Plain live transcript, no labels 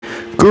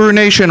Guru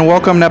Nation,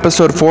 welcome to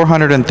episode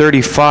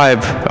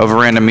 435 of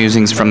Random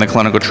Musings from the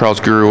Clinical Trials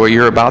Guru. What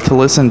you're about to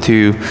listen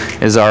to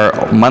is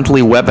our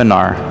monthly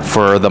webinar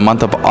for the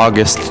month of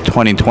August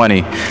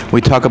 2020. We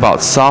talk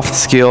about soft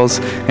skills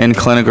in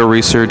clinical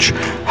research,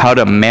 how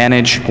to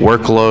manage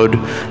workload,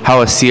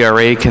 how a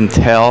CRA can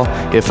tell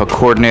if a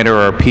coordinator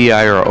or a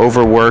PI are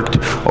overworked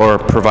or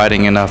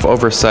providing enough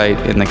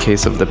oversight in the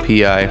case of the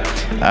PI.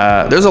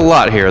 There's a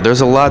lot here.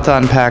 There's a lot to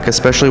unpack,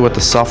 especially with the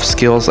soft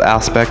skills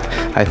aspect.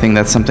 I think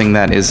that's something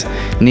that is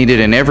needed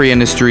in every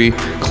industry,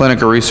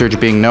 clinical research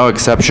being no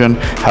exception.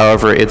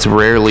 However, it's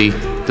rarely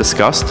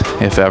discussed,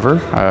 if ever,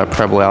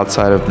 probably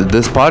outside of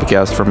this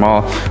podcast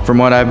from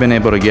what I've been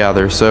able to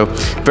gather. So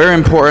very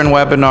important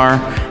webinar.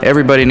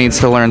 Everybody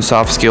needs to learn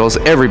soft skills.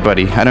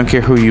 Everybody. I don't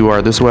care who you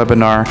are. This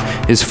webinar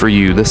is for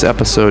you. This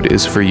episode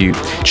is for you.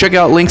 Check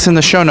out links in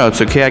the show notes,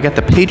 okay? I got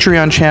the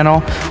Patreon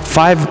channel,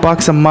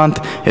 $5 a month.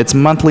 It's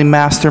monthly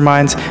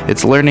masterminds.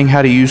 It's learning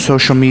how to use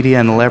social media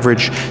and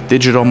leverage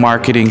digital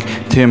marketing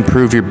to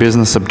improve your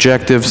business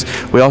objectives.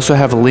 We also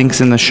have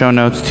links in the show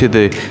notes to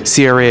the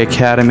CRA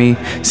Academy,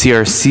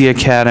 CRC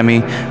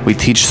Academy. We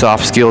teach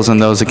soft skills in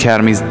those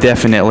academies,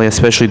 definitely,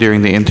 especially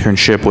during the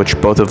internship, which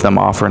both of them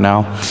offer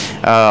now.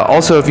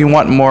 Also, if you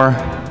want more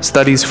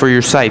studies for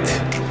your site,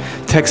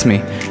 text me,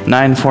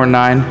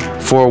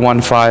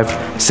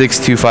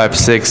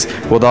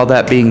 949-415-6256. With all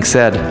that being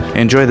said,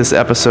 enjoy this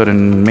episode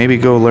and maybe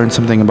go learn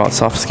something about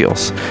soft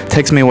skills.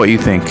 Text me what you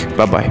think.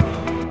 Bye-bye.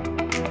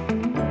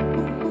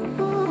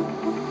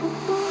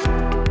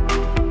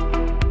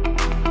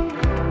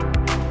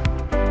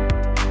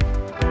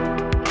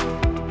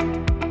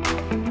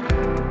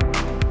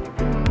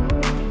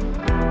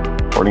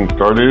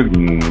 Started,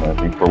 and I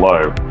think we're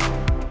live.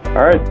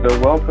 All right, so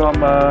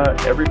welcome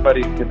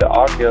everybody to the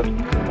August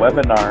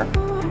webinar.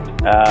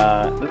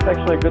 This is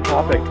actually a good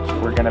topic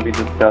we're going to be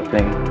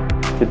discussing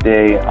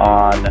today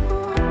on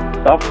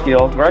soft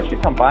skills. We're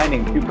actually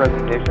combining two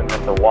presentations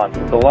into one.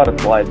 It's a lot of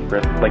slides,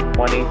 Chris. It's like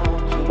 20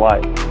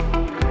 slides.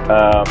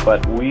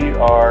 But we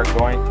are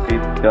going to be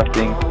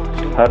discussing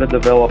how to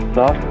develop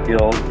soft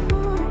skills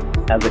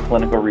as a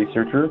clinical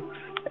researcher,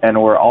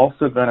 and we're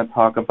also going to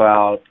talk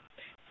about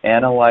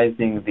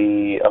analyzing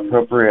the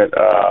appropriate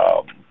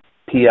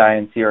PI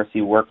and CRC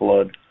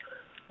workload,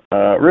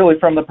 really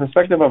from the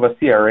perspective of a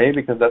CRA,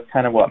 because that's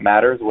kind of what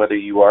matters, whether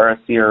you are a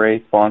CRA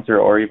sponsor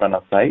or even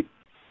a site.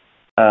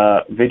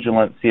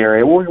 Vigilant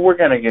CRA, we're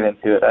going to get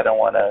into it. I don't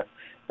want to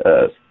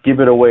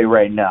give it away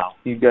right now.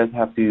 You guys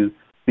have to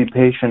be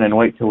patient and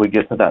wait till we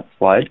get to that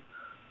slide.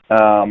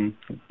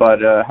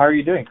 But how are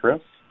you doing, Chris?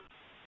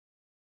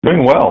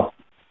 Doing well.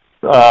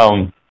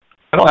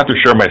 I don't have to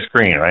share my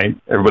screen, right?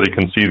 Everybody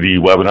can see the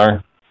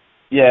webinar?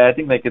 Yeah, I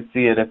think they could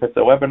see it. If it's a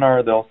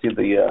webinar, they'll see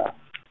the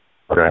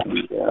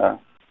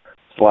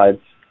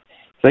slides.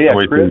 So yeah,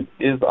 Chris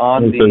is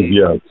on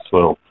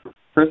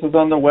Chris is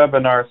on the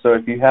webinar, so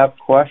if you have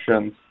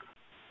questions,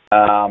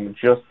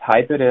 just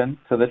type it in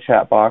to the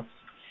chat box.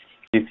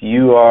 If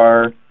you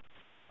are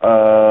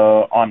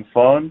on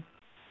phone,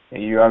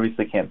 you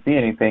obviously can't see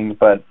anything,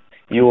 but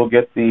you will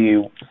get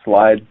the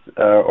slides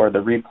or the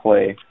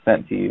replay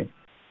sent to you.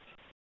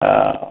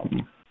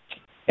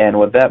 And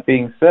with that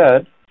being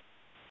said,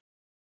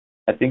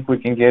 I think we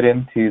can get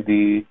into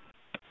the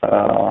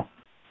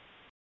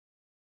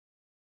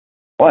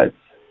slides.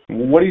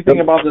 What do you think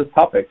about this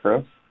topic,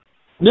 Chris?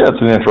 Yeah,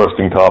 it's an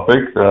interesting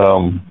topic.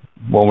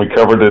 When we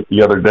covered it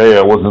the other day,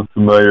 I wasn't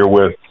familiar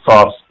with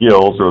soft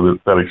skills or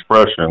that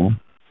expression,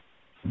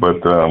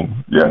 but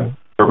yeah,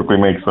 perfectly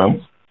makes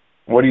sense.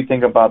 What do you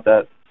think about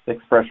that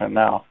expression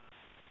now?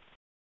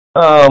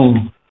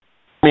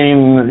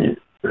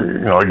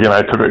 Again,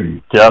 I took a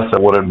guess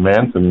at what it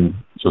meant and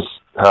just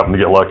happened to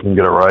get lucky and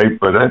get it right,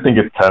 but I think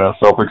it's kind of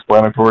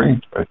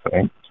self-explanatory, I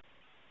think.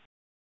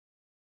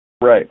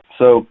 Right.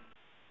 So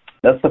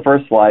that's the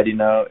first slide, is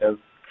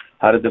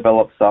how to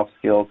develop soft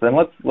skills. And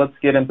let's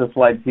get into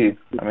slide 2.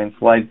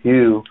 Slide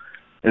 2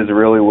 is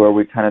really where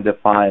we kind of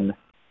define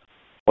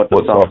what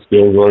the soft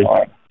skills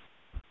are.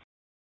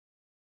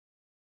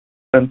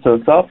 And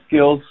so soft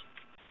skills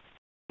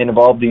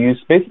involve the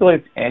use, basically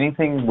it's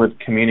anything with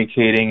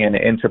communicating and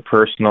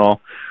interpersonal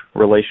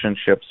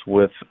relationships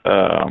with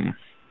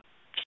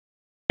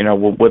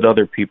with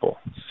other people.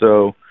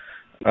 So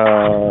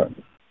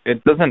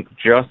it doesn't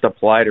just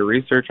apply to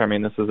research.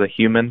 This is a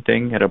human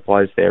thing. It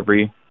applies to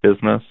every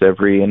business,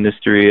 every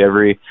industry,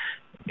 every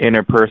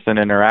interperson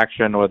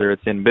interaction, whether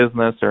it's in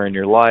business or in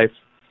your life.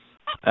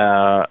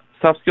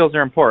 Soft skills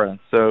are important.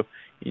 So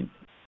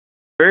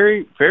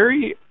very,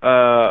 very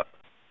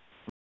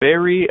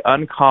very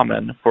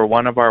uncommon for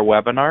one of our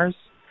webinars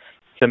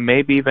to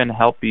maybe even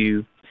help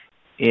you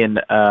in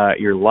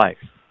your life,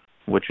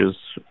 which is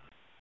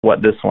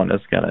what this one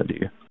is going to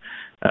do.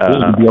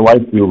 Be a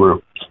life guru.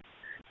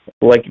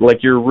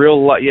 Like your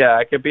real life. Yeah,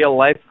 I could be a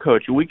life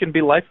coach. We can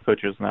be life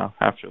coaches now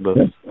after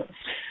this. Yeah.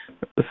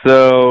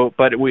 So,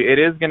 but it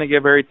is going to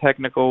get very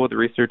technical with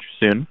research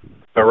soon.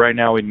 But right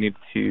now we need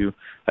to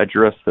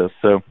address this.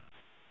 So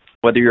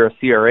whether you're a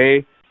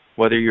CRA,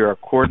 whether you're a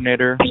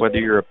coordinator, whether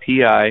you're a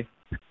PI,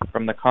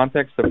 from the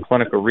context of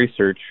clinical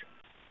research,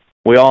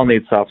 we all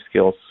need soft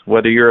skills.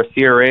 Whether you're a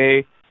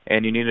CRA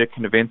and you need to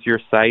convince your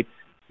site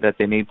that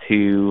they need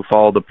to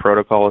follow the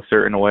protocol a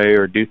certain way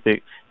or do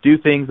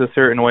things a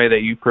certain way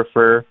that you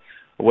prefer,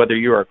 whether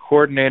you're a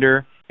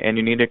coordinator and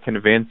you need to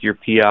convince your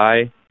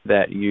PI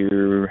that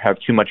you have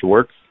too much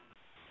work,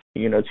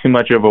 too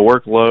much of a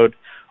workload,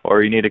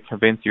 or you need to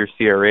convince your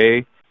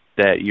CRA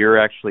that you're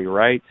actually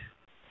right,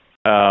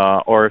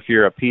 or if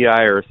you're a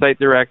PI or a site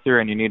director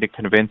and you need to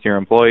convince your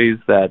employees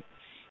that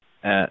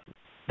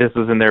this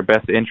is in their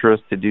best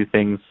interest to do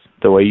things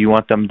the way you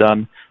want them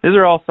done. These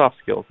are all soft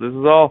skills. This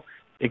is all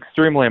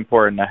extremely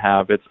important to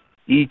have. It's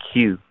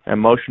EQ,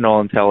 emotional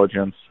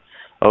intelligence,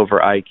 over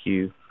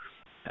IQ.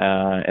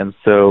 And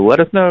so let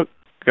us know,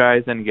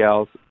 guys and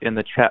gals, in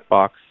the chat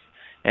box,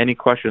 any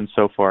questions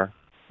so far.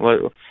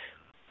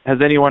 Has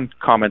anyone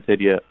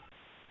commented yet?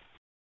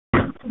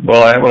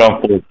 Well, I have it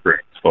on full screen,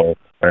 so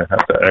I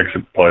have to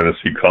exit probably to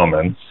see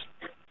comments.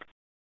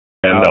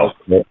 And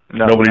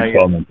nobody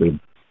commented.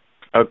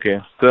 Okay,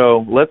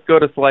 so let's go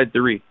to slide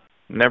 3.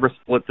 Never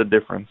split the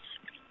difference.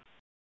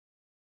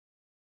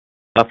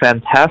 A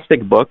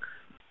fantastic book,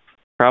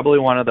 probably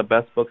one of the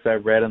best books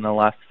I've read in the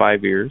last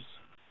 5 years,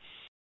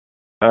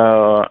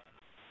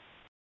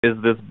 is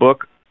this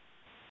book,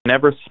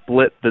 Never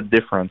Split the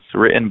Difference,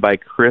 written by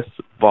Chris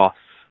Voss,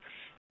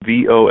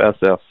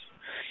 V-O-S-S.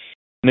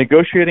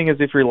 Negotiating as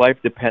if your life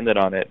depended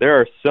on it. There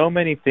are so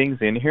many things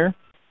in here.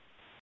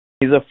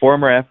 He's a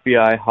former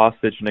FBI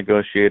hostage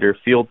negotiator,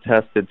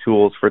 field-tested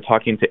tools for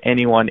talking to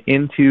anyone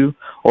into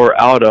or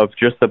out of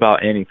just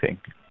about anything.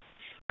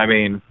 I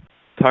mean,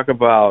 talk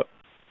about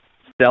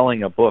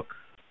selling a book.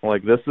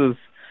 Like, this is,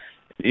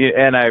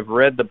 and I've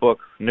read the book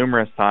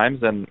numerous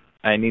times, and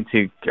I'm going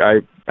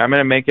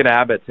to make it a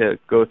habit to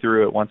go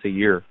through it once a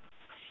year.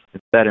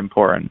 It's that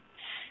important.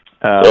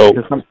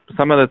 Because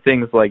some of the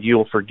things, like,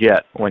 you'll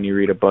forget when you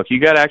read a book.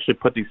 You got to actually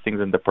put these things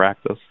into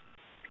practice.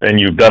 And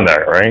you've done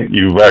that, right?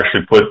 You've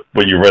actually put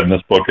what you read in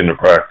this book into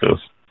practice.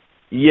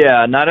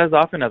 Yeah, not as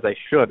often as I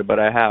should, but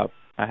I have.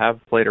 I have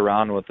played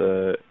around with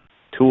the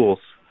tools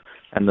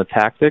and the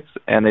tactics,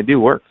 and they do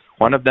work.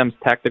 One of them is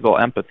tactical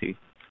empathy.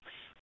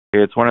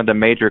 It's one of the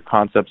major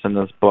concepts in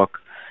this book.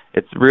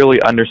 It's really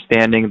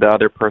understanding the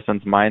other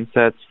person's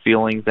mindsets,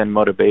 feelings, and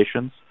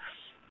motivations.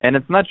 And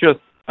it's not just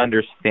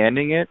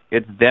understanding it,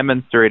 it's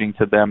demonstrating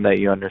to them that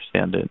you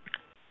understand it.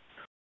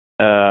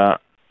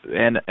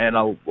 And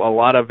a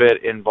lot of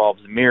it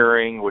involves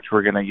mirroring, which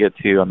we're going to get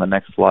to on the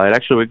next slide.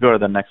 Actually, we go to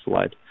the next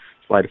slide,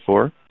 slide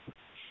 4.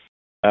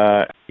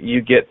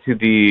 You get to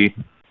the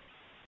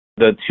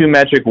 2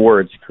 magic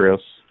words, Chris.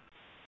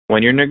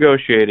 When you're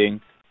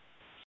negotiating,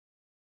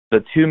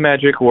 the 2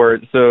 magic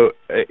words. So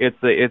it's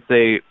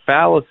a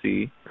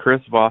fallacy.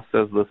 Chris Voss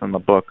says this in the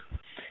book.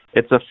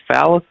 It's a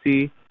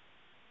fallacy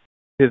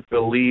to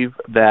believe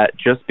that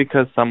just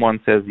because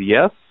someone says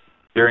yes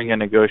during a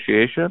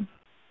negotiation,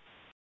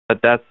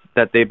 that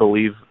they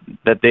believe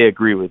that they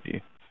agree with you.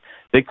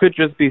 They could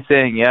just be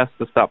saying yes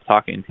to stop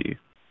talking to you.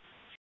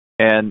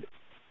 And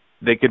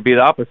they could be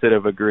the opposite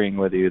of agreeing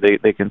with you.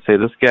 They can say,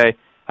 this guy,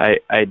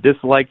 I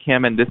dislike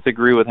him and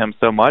disagree with him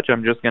so much,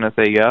 I'm just going to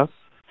say yes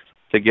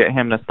to get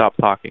him to stop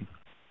talking.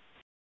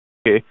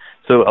 Okay,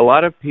 so a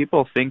lot of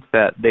people think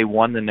that they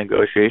won the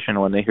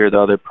negotiation when they hear the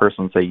other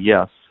person say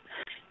yes.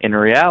 In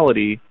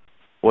reality,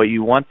 what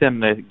you want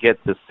them to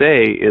get to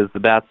say is,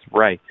 that's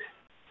right,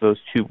 those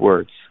 2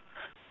 words.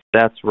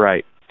 That's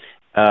right.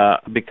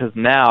 Because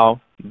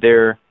now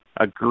they're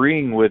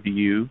agreeing with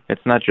you.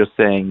 It's not just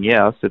saying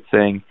yes, it's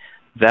saying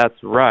that's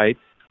right.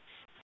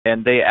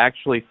 And they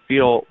actually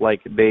feel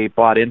like they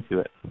bought into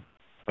it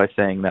by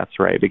saying that's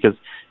right. Because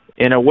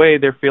in a way,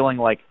 they're feeling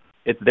like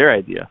it's their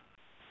idea,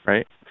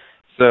 right?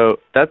 So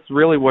that's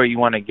really where you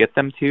want to get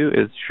them to,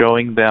 is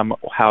showing them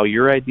how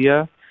your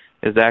idea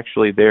is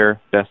actually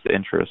their best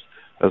interest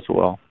as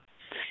well.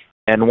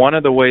 And one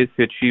of the ways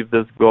to achieve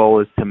this goal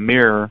is to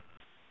mirror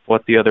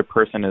what the other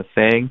person is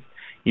saying.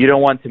 You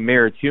don't want to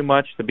mirror too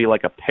much to be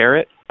like a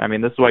parrot. I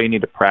mean, this is why you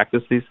need to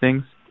practice these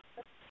things.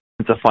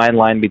 It's a fine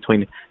line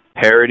between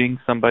parroting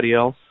somebody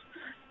else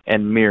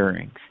and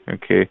mirroring.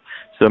 Okay,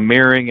 so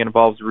mirroring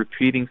involves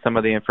repeating some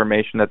of the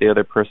information that the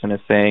other person is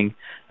saying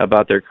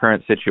about their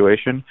current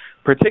situation,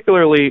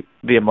 particularly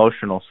the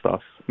emotional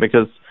stuff,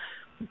 because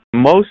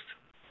most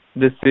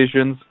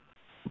decisions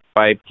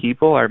by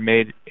people are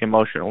made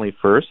emotionally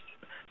first,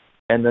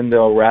 and then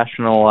they'll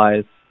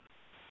rationalize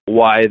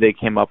why they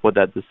came up with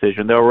that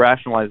decision. They'll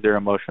rationalize their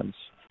emotions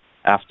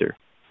after.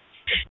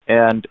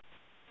 And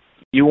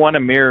you want to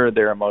mirror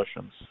their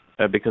emotions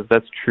because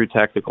that's true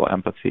tactical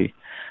empathy.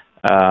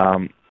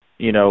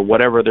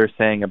 Whatever they're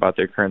saying about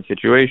their current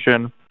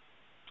situation,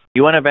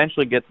 you want to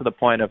eventually get to the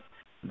point of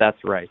that's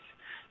right.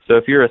 So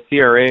if you're a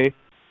CRA,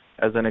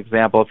 as an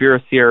example, if you're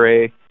a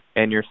CRA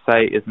and your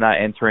site is not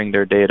entering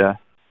their data,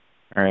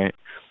 all right,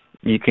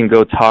 you can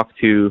go talk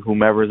to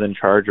whomever's in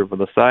charge of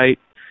the site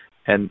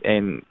and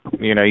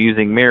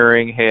using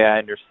mirroring, hey, I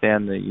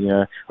understand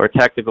that, or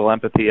tactical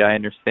empathy, I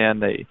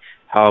understand that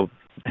how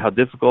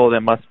difficult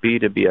it must be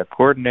to be a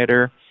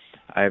coordinator.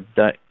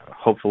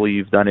 hopefully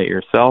you've done it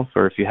yourself,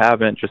 or if you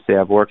haven't, just say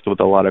I've worked with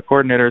a lot of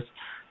coordinators.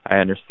 I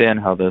understand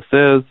how this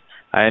is.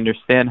 I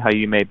understand how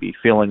you may be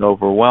feeling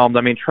overwhelmed.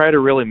 I mean, try to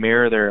really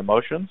mirror their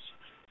emotions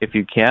if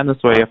you can.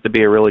 This way you have to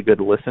be a really good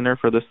listener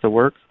for this to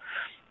work.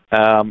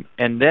 And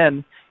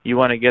then you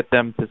want to get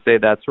them to say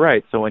that's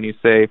right. So when you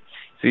say,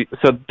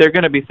 so they're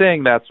going to be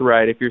saying that's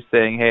right. If you're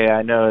saying, hey,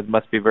 I know it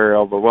must be very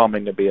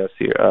overwhelming to be a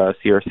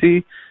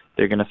CRC,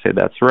 they're going to say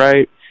that's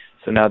right.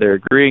 So now they're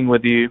agreeing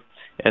with you.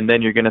 And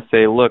then you're going to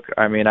say, look,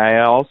 I mean,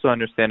 I also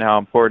understand how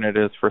important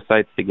it is for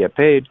sites to get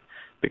paid,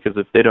 because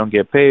if they don't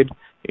get paid,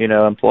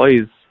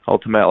 employees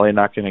ultimately are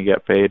not going to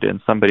get paid and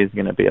somebody's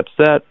going to be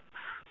upset.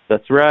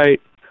 That's right.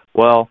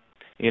 Well,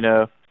 we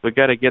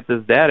got to get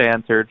this data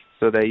answered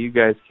so that you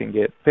guys can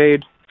get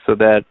paid, so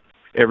that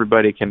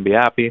everybody can be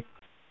happy.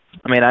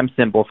 I mean, I'm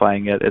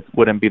simplifying it. It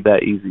wouldn't be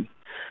that easy.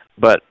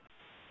 But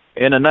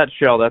in a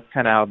nutshell, that's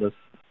kind of how this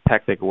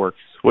tactic works.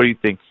 What do you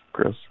think,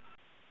 Chris?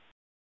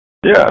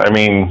 Yeah, I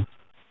mean,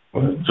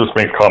 it just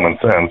makes common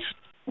sense.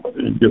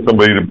 You get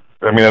somebody to,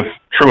 I mean, it's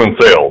true in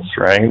sales,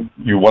 right?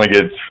 You want to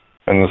get,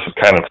 and this is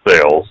kind of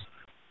sales,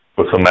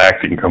 with some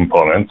acting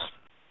components,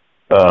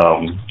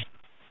 but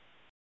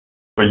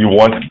you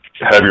want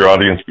to have your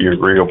audience be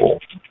agreeable.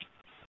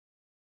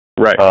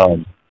 Right.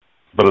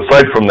 But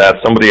aside from that,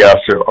 somebody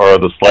asked, are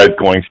the slides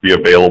going to be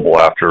available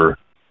after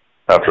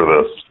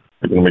this?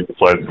 You're going to make the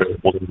slides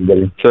available to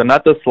everybody? So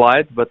not the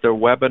slides, but the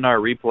webinar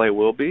replay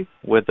will be.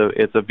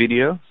 It's a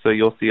video, so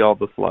you'll see all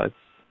the slides.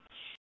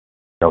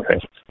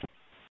 Okay.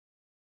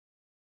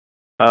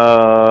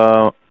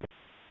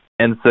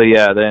 And so,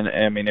 yeah, then,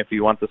 I mean, if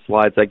you want the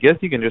slides, I guess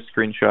you can just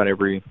screenshot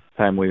every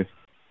time we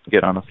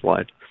get on a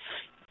slide.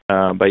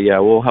 But yeah,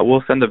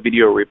 we'll send the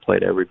video replay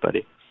to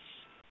everybody.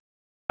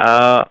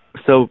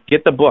 So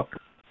get the book.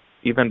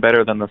 Even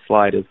better than the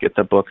slide is get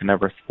the book and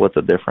never split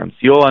the difference.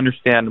 You'll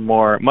understand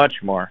more, much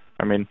more.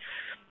 I mean,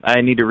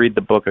 I need to read the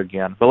book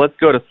again. But let's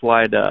go to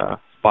slide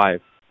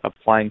 5,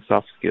 applying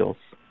soft skills.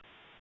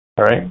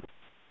 All right.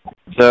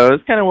 So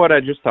it's kind of what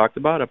I just talked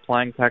about.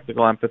 Applying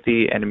tactical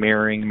empathy and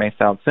mirroring may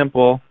sound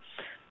simple.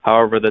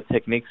 However, the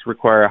techniques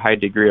require a high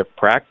degree of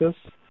practice.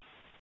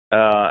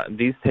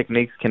 These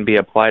techniques can be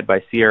applied by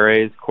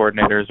CRAs,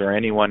 coordinators, or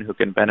anyone who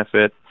can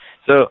benefit.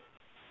 So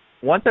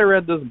once I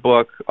read this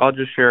book, I'll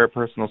just share a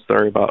personal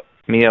story about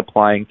me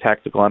applying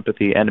tactical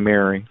empathy and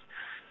mirroring.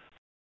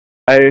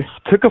 I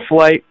took a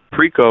flight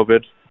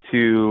pre-COVID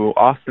to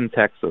Austin,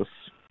 Texas,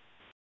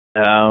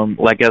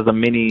 like as a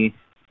mini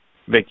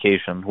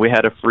vacation. We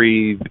had a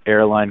free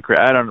airline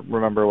credit. I don't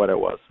remember what it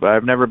was, but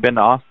I've never been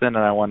to Austin and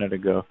I wanted to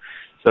go.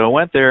 So I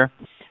went there,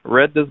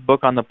 read this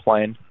book on the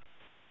plane,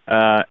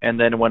 and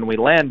then when we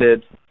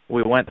landed,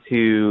 we went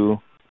to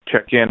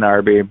check in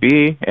our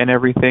Airbnb and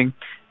everything,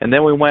 and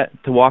then we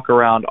went to walk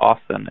around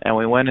Austin, and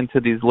we went into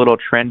these little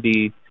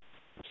trendy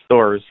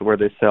stores where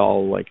they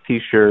sell like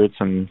T-shirts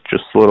and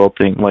just little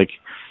things, like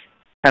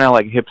kind of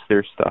like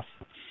hipster stuff.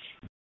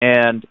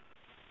 And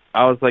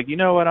I was like, you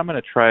know what, I'm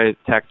going to try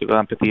tactical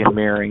empathy and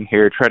mirroring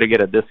here, try to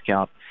get a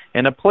discount.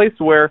 In a place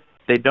where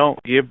they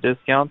don't give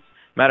discounts,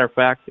 matter of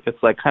fact,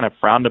 it's like kind of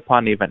frowned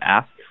upon to even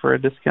ask for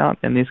a discount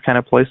in these kind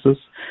of places.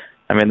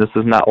 I mean, this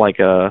is not like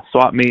a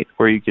swap meet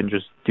where you can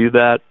just do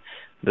that.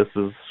 This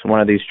is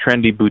one of these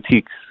trendy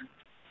boutiques.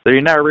 So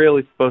you're not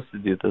really supposed to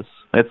do this.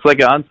 It's like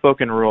an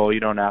unspoken rule. You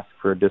don't ask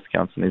for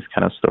discounts in these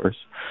kind of stores.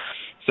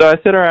 So I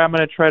said, all right, I'm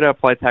going to try to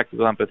apply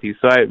tactical empathy.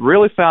 So I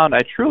truly found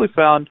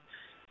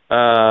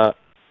a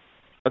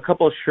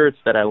couple of shirts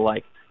that I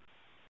liked,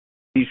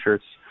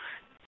 T-shirts,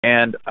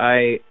 and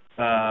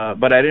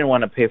but I didn't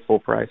want to pay full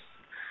price.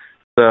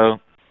 So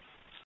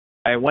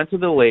I went to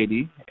the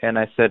lady and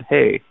I said,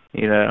 hey,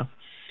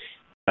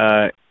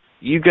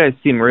 you guys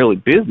seem really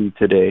busy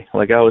today.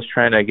 Like, I was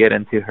trying to get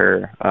into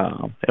her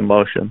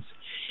emotions.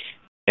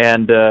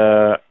 And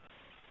I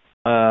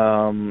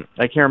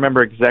can't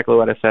remember exactly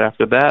what I said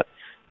after that,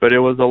 but it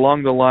was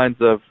along the lines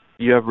of,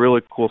 you have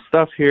really cool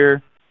stuff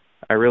here.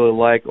 I really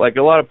like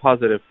a lot of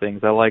positive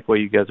things. I like what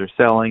you guys are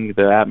selling.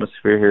 The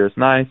atmosphere here is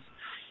nice.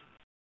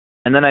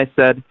 And then I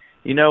said,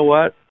 you know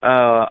what?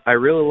 I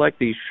really like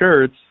these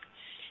shirts.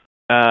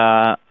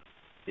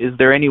 Is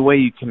there any way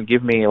you can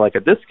give me like a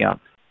discount?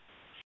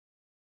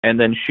 And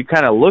then she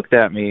kind of looked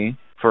at me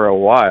for a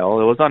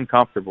while. It was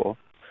uncomfortable.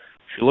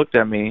 She looked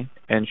at me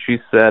and she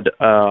said,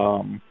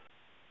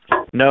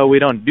 no, we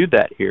don't do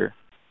that here.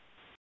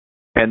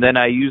 And then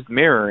I used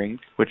mirroring,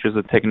 which is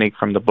a technique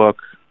from the book,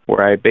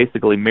 where I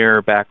basically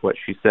mirror back what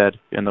she said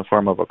in the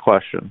form of a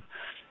question.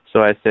 So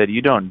I said,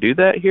 you don't do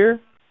that here?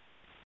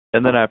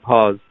 And then I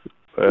paused.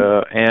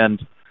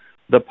 And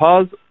the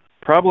pause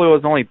probably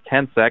was only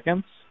 10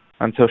 seconds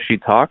until she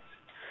talked,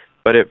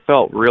 but it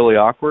felt really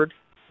awkward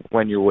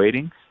when you're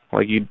waiting.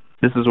 Like,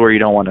 this is where you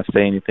don't want to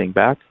say anything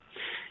back.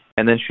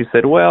 And then she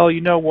said, well, you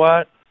know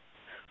what?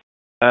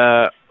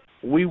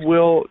 We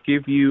will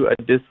give you a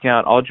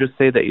discount. I'll just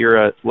say that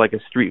you're a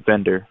street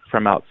vendor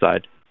from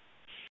outside.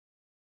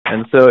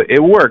 And so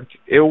it worked.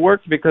 It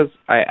worked because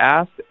I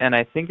asked, and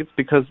I think it's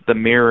because the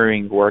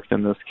mirroring worked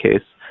in this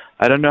case.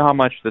 I don't know how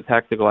much the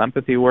tactical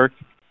empathy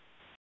worked,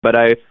 but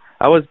I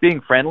was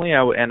being friendly,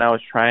 and I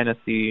was trying to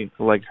see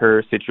like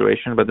her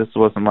situation, but this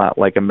wasn't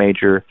like a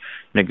major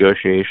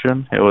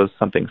negotiation. It was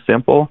something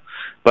simple,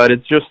 but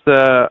it's just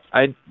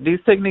these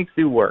techniques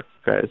do work,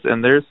 guys.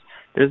 And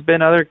there's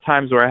been other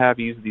times where I have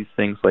used these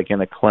things like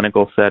in a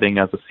clinical setting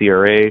as a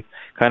CRA,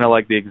 kind of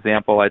like the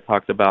example I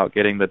talked about,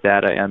 getting the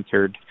data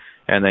entered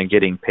and then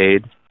getting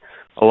paid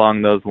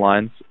along those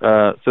lines.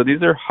 So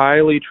these are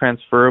highly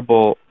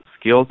transferable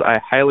skills. I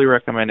highly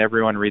recommend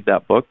everyone read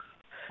that book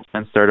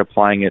and start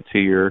applying it to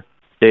your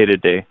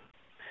day-to-day.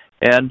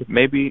 And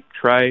maybe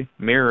try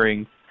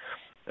mirroring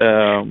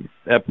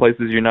at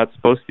places you're not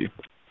supposed to,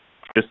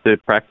 just to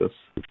practice.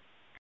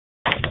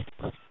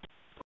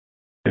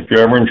 If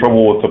you're ever in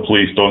trouble with the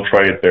police, don't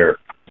try it there.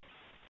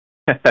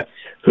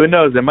 Who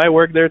knows? It might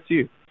work there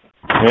too.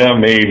 Yeah,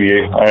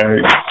 maybe. I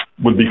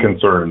would be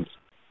concerned.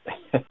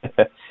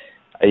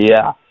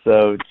 Yeah,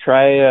 so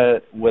try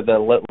with a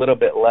little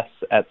bit less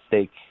at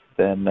stake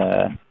than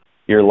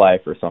your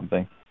life or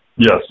something.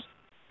 Yes,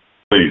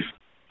 please.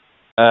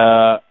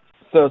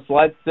 So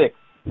slide 6.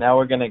 Now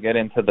we're going to get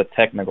into the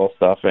technical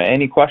stuff.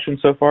 Any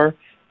questions so far?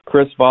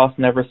 Chris Voss,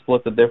 Never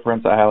Split the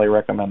Difference. I highly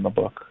recommend the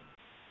book.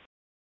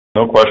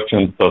 No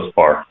questions thus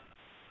far,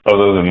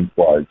 other than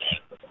slides.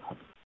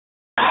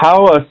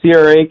 How a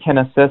CRA can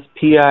assess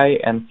PI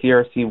and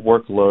CRC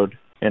workload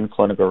in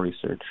clinical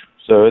research.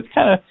 So it's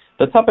kind of,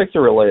 the topics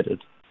are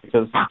related,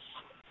 because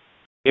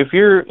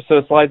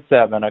so slide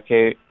 7,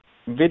 okay,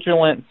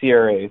 vigilant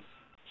CRAs.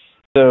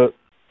 So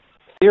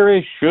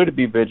CRAs should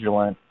be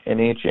vigilant in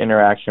each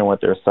interaction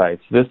with their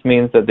sites. This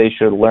means that they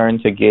should learn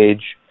to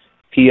gauge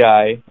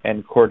PI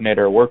and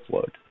coordinator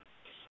workload.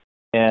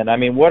 And I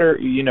mean,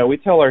 we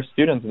tell our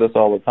students this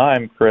all the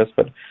time, Chris,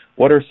 but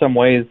what are some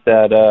ways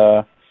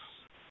that,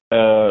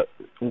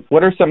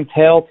 what are some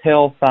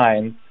telltale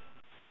signs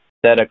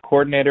that a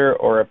coordinator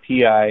or a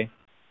PI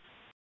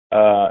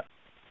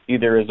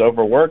either is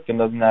overworked and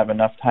doesn't have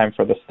enough time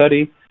for the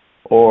study,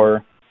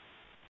 or,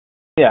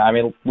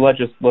 let's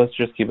just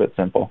keep it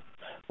simple.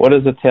 What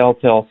is a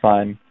telltale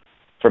sign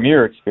from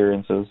your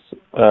experiences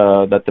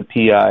that the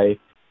PI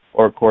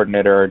or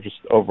coordinator are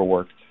just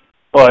overworked?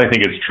 Well, I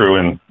think it's true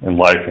in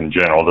life in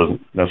general. It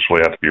doesn't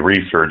necessarily have to be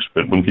research,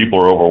 but when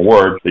people are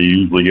overworked, they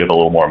usually get a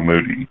little more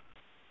moody.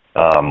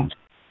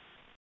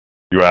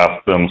 You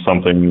ask them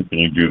something, can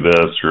you do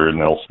this, and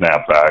they'll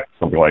snap back,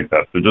 something like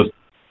that. They're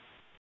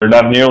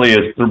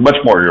much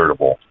more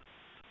irritable.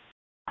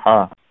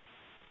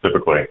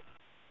 Typically.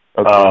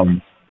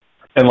 Okay.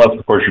 Unless,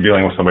 of course, you're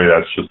dealing with somebody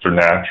that's just their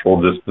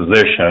natural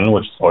disposition,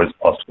 which is always a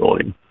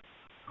possibility.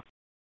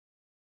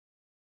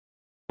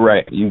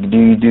 Right, you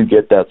do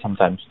get that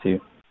sometimes too.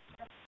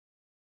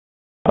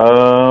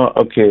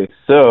 Okay,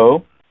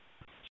 so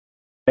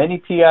many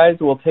PIs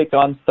will take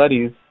on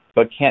studies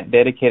but can't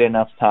dedicate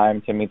enough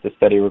time to meet the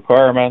study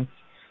requirements,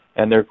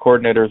 and their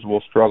coordinators will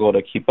struggle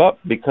to keep up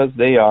because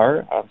they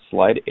are, on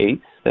slide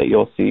 8 that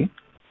you'll see,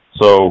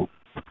 so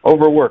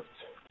overworked.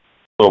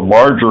 So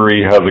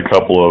Marjorie has a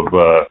couple of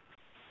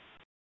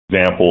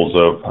examples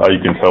of how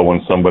you can tell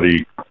when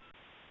somebody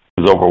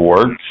is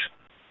overworked.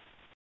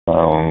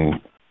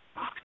 I'm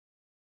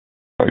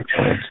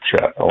trying to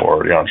chat. Oh,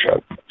 already on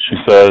chat. She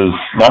says,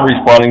 not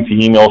responding to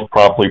emails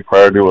properly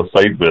prior to a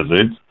site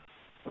visit,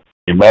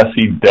 a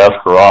messy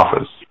desk or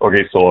office.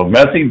 Okay, so a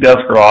messy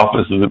desk or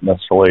office isn't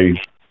necessarily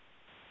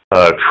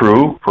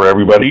true for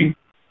everybody.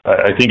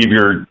 I think if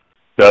your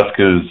desk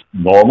is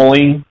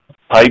normally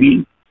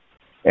tidy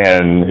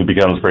and it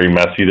becomes very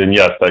messy, then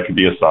yes, that could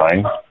be a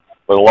sign.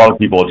 But a lot of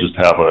people just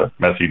have a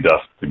messy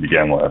desk to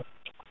begin with,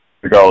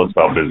 regardless of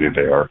how busy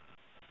they are.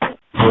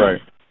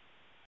 Right.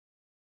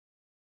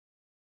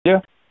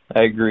 Yeah,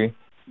 I agree.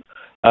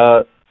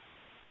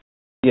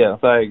 Yes,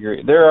 I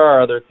agree. There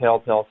are other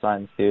telltale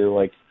signs too,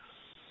 like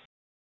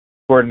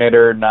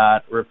coordinator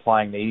not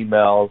replying to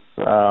emails,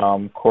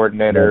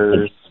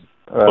 coordinators.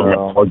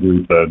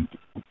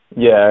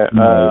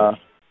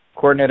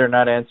 Coordinator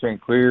not answering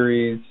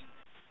queries,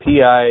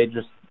 PI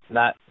just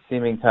not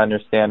seeming to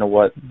understand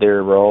what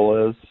their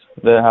role is.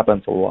 That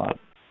happens a lot.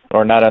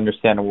 Or not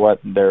understand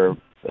what their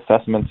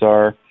assessments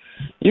are.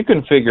 You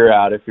can figure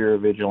out if you're a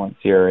vigilant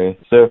CRA.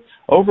 So,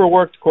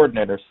 overworked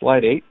coordinator,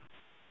 slide 8.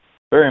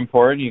 Very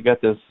important. You got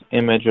this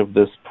image of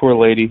this poor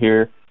lady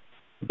here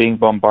being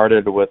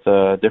bombarded with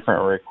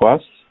different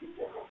requests.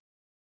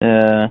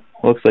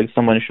 Looks like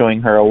someone showing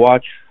her a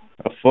watch,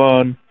 a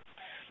phone.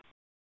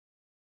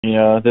 You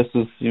know,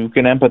 you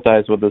can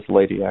empathize with this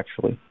lady,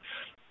 actually,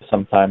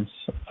 sometimes.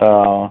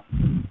 So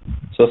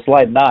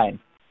slide 9,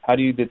 how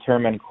do you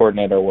determine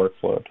coordinator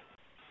workload?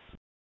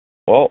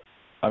 Well,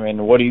 I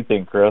mean, what do you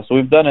think, Chris?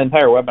 We've done an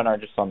entire webinar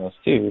just on this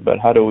too, but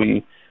how do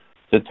we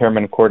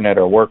determine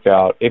coordinator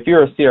workout? If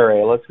you're a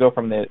CRA, let's go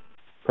from the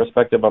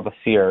perspective of a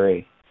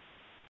CRA.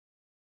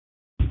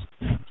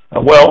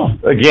 Well,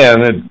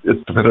 again,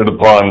 it's dependent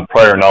upon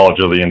prior knowledge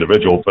of the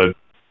individual, but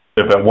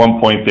if at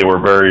one point they were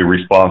very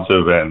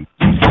responsive and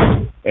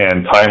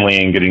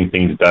timely in getting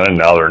things done, and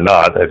now they're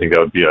not, I think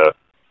that would be a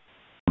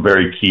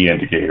very key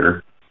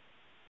indicator.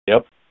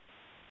 Yep.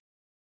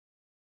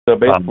 So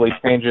basically,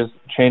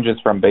 changes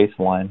from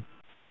baseline.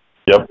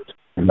 Yep,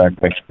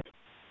 exactly.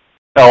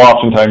 Now,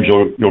 oftentimes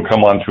you'll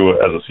come onto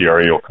as a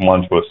CRA, you'll come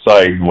onto a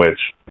site which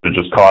is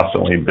just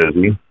constantly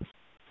busy.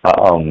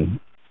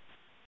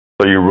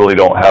 So you really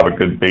don't have a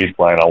good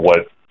baseline on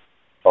what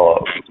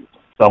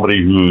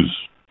somebody who's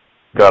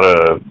got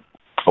a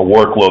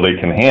workload they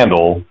can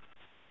handle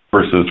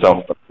versus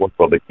some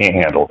workload they can't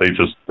handle. They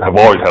just have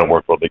always had a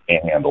workload they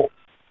can't handle.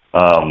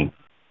 And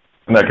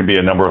that could be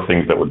a number of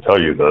things that would tell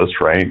you this,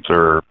 right?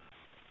 Or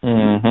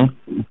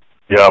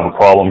you have a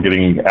problem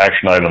getting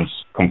action items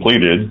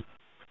completed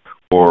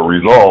or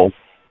resolved.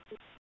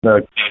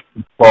 That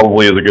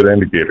probably is a good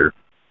indicator.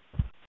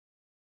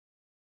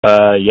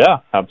 Yeah,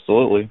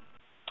 absolutely.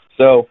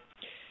 So,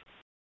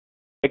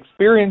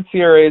 experienced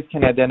CRAs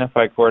can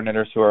identify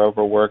coordinators who are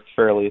overworked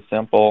fairly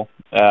simple.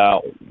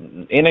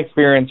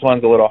 Inexperienced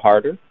ones a little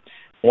harder.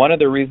 One of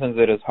the reasons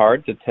it is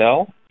hard to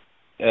tell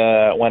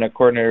when a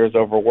coordinator is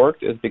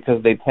overworked is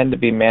because they tend to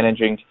be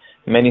managing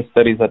many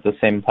studies at the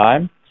same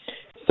time.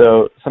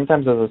 So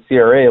sometimes as a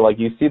CRA, like,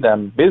 you see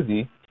them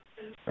busy,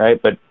 right?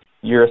 But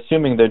you're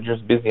assuming they're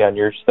just busy on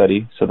your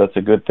study, so that's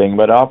a good thing.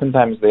 But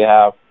oftentimes they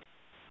have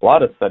a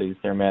lot of studies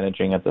they're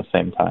managing at the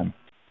same time.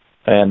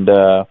 And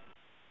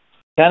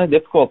kind of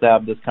difficult to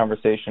have this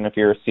conversation if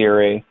you're a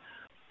CRA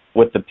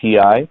with the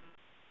PI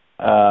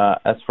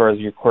as far as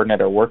your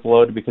coordinator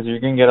workload, because you're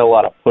going to get a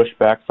lot of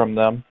pushback from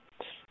them,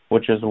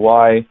 which is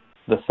why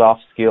the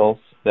soft skills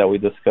that we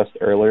discussed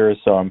earlier is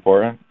so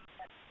important.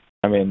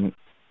 I mean,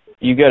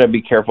 you got to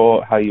be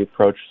careful how you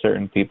approach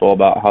certain people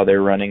about how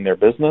they're running their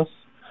business.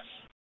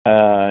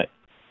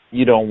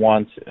 You don't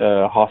want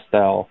a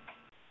hostile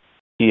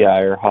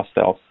PI or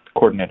hostile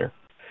coordinator,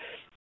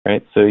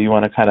 right? So you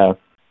want to kind of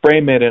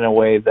frame it in a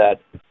way that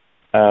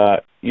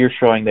you're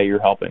showing that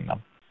you're helping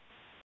them.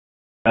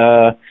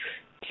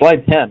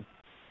 Slide 10,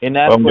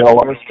 inadequate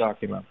source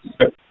documents.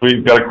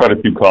 We've got quite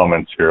a few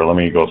comments here. Let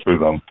me go through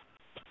them.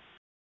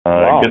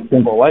 Wow,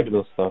 people like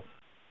this stuff.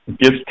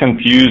 Gets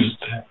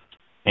confused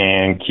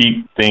and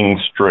keep things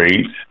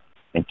straight,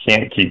 and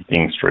can't keep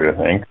things straight, I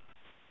think.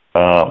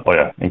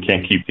 And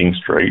can't keep things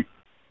straight.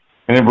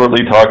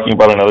 Inadvertently talking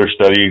about another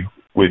study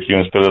with you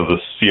instead of the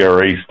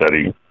CRA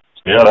study.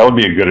 So yeah, that would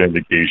be a good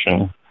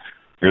indication.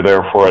 You're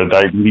there for a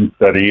diabetes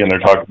study, and they're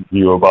talking to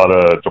you about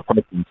a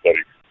depression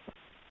study.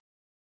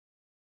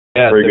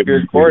 Yeah, so if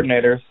you're a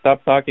coordinator,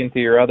 stop talking to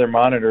your other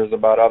monitors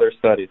about other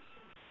studies.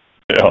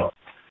 Yeah.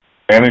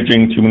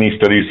 Managing too many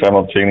studies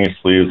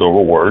simultaneously is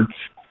overworked.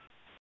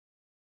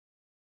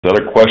 Is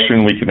that a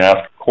question we can ask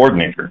a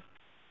coordinator?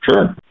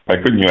 Sure. Why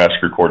couldn't you ask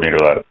your coordinator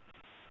that?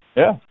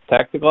 Yeah,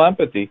 tactical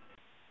empathy.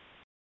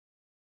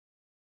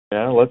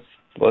 Yeah,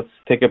 let's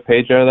take a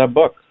page out of that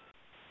book.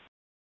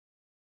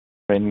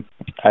 I mean,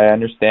 I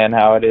understand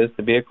how it is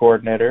to be a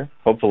coordinator.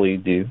 Hopefully you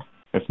do.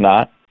 If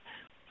not,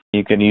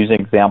 you can use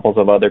examples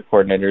of other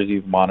coordinators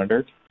you've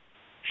monitored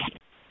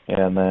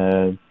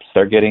and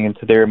start getting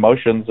into their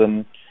emotions,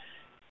 and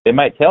they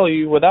might tell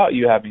you without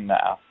you having to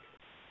ask.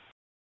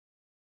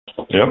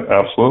 Yep,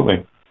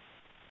 absolutely.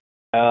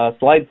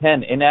 Slide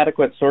 10,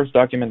 inadequate source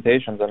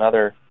documentation is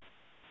another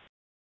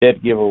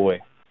dead giveaway.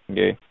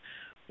 Okay,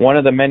 one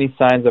of the many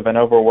signs of an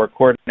overworked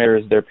coordinator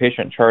is their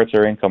patient charts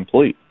are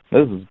incomplete.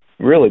 This is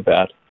really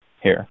bad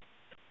here.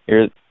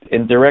 You're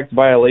in direct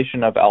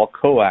violation of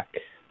ALCOAC.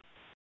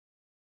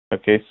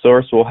 Okay,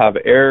 source will have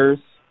errors,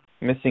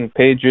 missing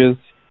pages,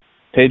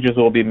 pages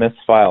will be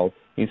misfiled.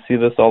 You see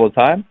this all the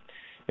time?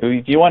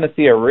 If you want to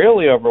see a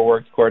really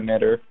overworked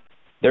coordinator,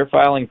 they're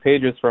filing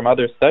pages from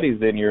other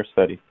studies in your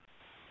study.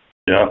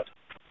 Yeah,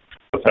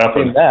 that's I've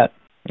happened. seen that.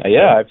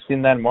 Yeah, I've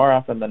seen that more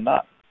often than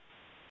not.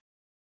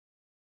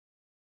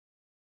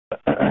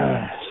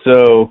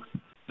 So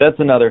that's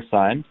another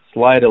sign.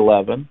 Slide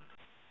 11.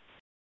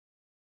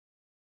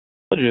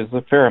 There's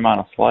a fair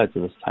amount of slides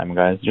at this time,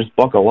 guys. Just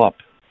buckle up.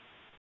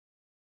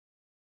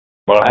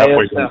 Well,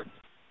 halfway through.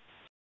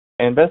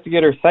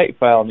 Investigator site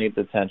file needs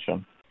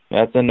attention.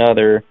 That's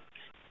another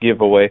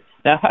giveaway.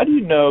 Now, how do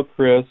you know,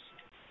 Chris,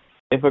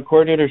 if a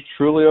coordinator is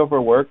truly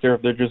overworked or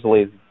if they're just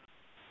lazy?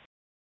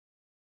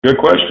 Good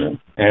question.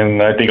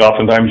 And I think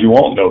oftentimes you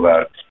won't know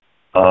that.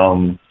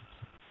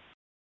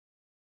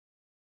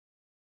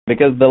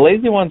 Because the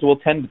lazy ones will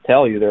tend to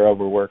tell you they're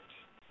overworked,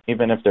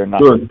 even if they're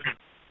not. Good.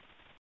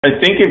 I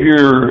think if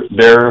you're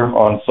there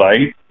on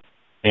site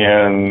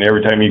and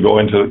every time you go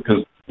into,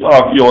 because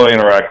you'll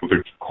interact with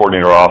the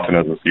coordinator often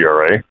as a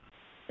CRA,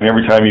 and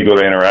every time you go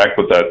to interact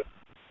with that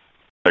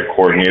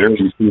coordinator,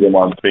 you see them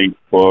on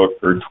Facebook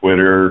or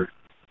Twitter,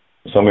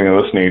 something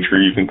of this nature,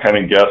 you can kind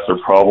of guess they're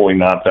probably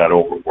not that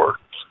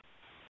overworked.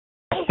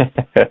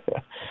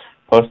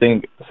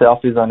 Posting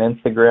selfies on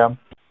Instagram?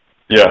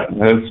 Yeah,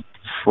 that's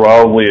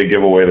probably a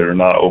giveaway they're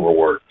not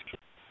overworked.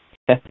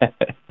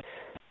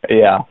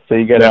 Yeah, so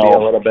you got to be a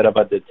little bit of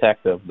a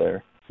detective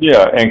there.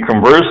 Yeah, and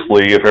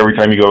conversely, if every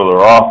time you go to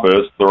their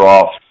office, they're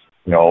off,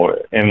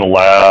 in the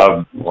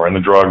lab or in the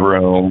drug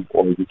room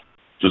or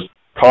just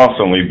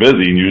constantly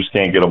busy and you just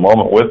can't get a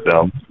moment with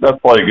them, that's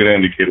probably a good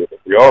indicator that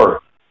they are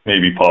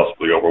maybe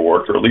possibly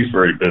overworked or at least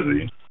very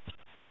busy.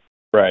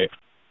 Right.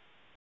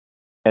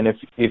 And if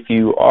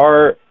you're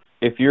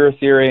a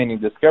CRA and you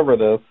discover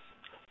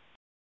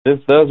this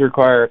does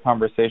require a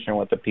conversation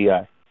with the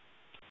PI.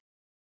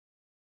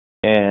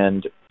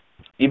 And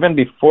even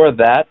before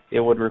that, it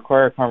would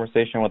require a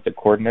conversation with the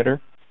coordinator,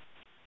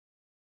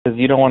 because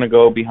you don't want to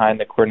go behind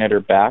the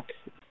coordinator back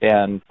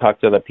and talk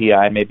to the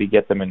PI, maybe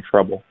get them in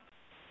trouble.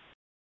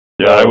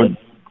 Yeah, I would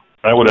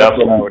That's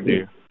absolutely. what I would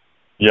do.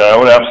 Yeah, I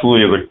would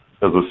absolutely,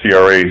 as a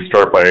CRA,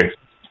 start by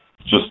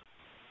just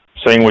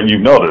saying what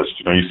you've noticed.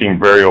 You seem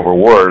very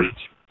overworked,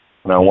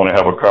 and I want to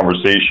have a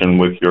conversation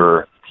with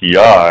your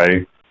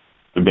PI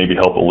to maybe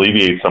help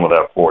alleviate some of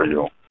that for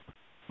you.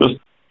 Just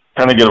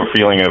kind of get a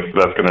feeling if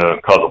that's going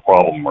to cause a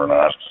problem or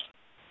not.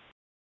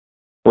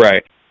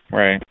 Right.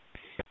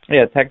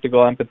 Yeah,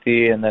 technical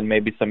empathy, and then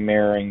maybe some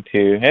mirroring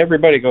too. Hey,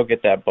 everybody go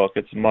get that book.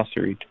 It's a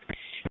must-read.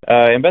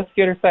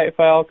 Investigator site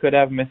file could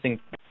have missing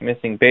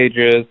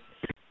pages,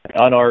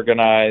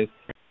 unorganized.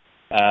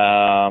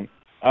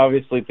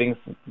 Obviously, things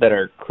that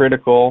are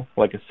critical,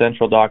 like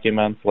essential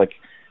documents, like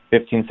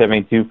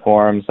 1572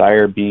 forms,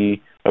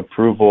 IRB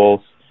approvals,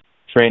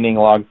 training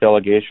logs,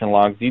 delegation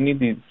logs. You need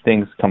these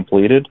things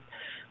completed.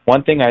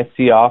 One thing I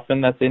see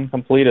often that's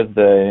incomplete is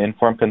the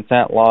informed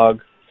consent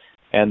log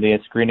and the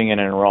screening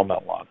and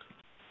enrollment log.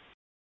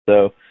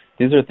 So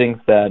these are things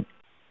that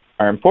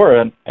are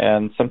important,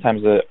 and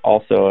sometimes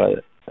also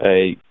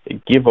a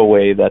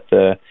giveaway that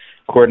the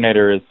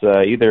coordinator is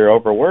either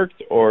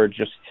overworked or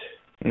just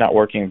not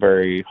working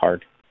very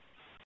hard.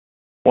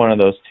 One of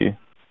those two.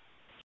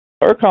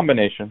 Or a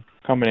combination.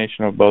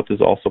 Combination of both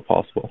is also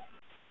possible.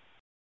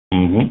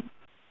 Mm-hmm.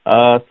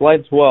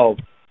 Slide 12,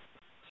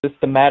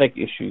 systematic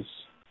issues.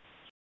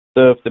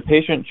 So if the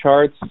patient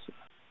charts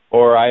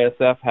or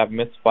ISF have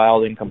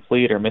misfiled,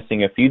 incomplete, or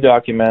missing a few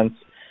documents,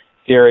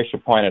 CRA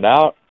should point it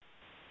out.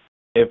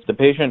 If the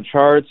patient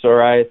charts or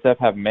ISF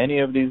have many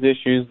of these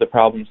issues, the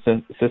problem's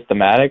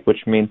systematic,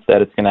 which means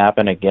that it's going to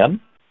happen again,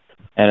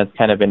 and it's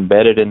kind of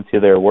embedded into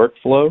their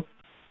workflow,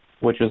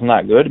 which is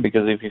not good,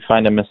 because if you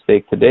find a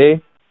mistake today,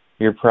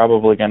 you're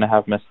probably going to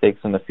have mistakes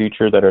in the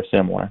future that are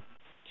similar.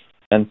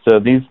 And so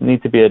these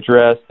need to be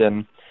addressed,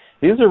 and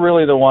these are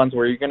really the ones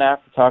where you're going to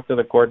have to talk to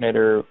the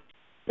coordinator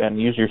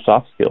and use your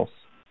soft skills.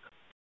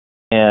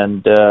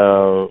 And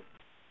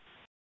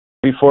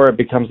before it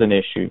becomes an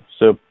issue.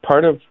 So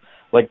part of,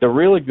 like, the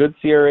really good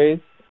CRAs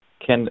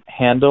can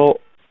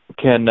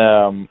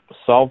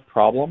solve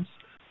problems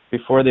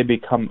before they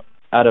become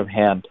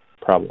out-of-hand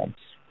problems.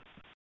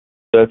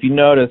 So if you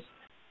notice,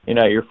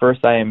 your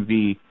first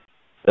IMV,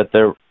 that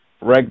the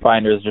reg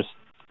binder is just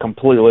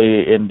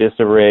completely in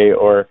disarray,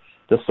 or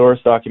the source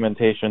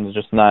documentation is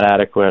just not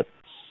adequate,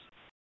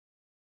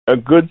 a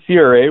good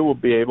CRA will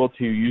be able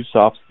to use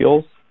soft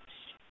skills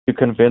to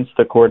convince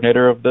the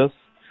coordinator of this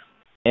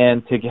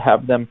and to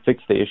have them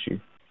fix the issue.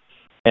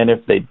 And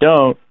if they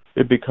don't,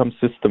 it becomes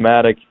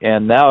systematic,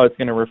 and now it's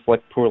going to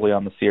reflect poorly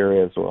on the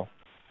CRA as well.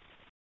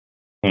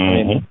 Mm-hmm.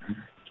 I mean,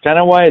 it's kind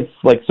of why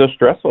it's so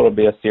stressful to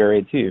be a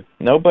CRA too.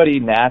 Nobody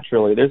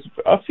naturally, there's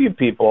a few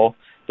people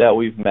that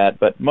we've met,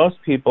 but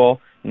most people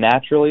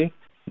naturally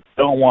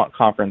don't want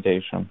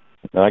confrontation.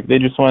 They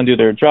just want to do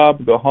their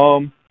job, go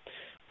home,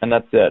 and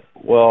that's it.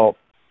 Well,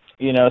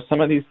 some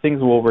of these things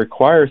will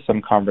require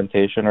some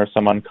confrontation or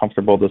some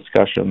uncomfortable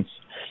discussions.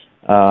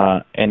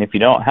 And if you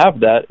don't have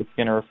that, it's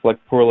going to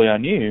reflect poorly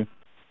on you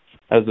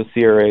as a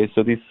CRA.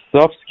 So these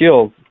soft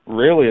skills,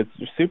 really,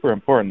 it's super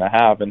important to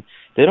have, and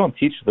they don't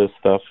teach this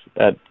stuff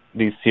at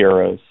these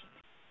CROs.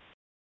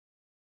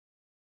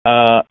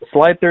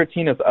 Slide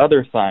 13 is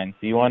other signs.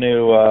 Do you want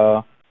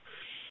to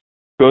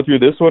go through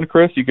this one,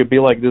 Chris? You could be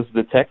like this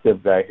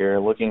detective guy here,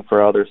 looking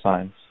for other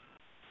signs.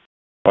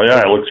 Oh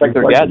yeah, it looks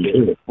Inspector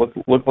Gadget.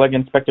 Look like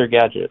Inspector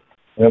Gadget.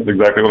 That's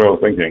exactly what I was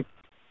thinking.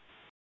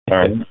 All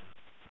right.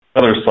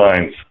 Other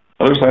signs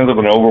of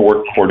an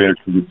overworked coordinator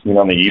can be seen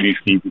on the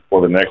EDC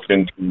before the next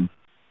interim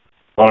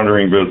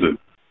monitoring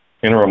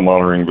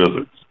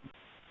visit,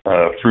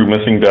 through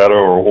missing data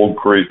or old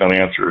queries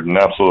unanswered. And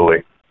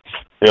absolutely,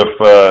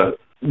 if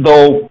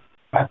though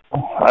I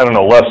don't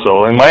know, less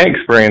so. In my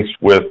experience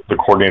with the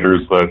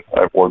coordinators that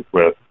I've worked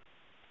with,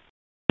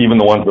 even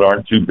the ones that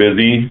aren't too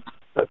busy,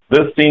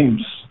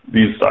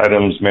 these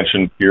items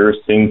mentioned here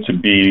seem to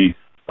be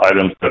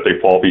items that they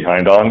fall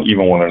behind on,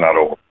 even when they're not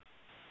over.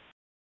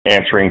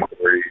 Answering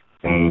queries,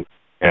 and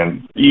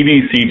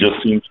EDC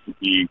just seems to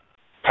be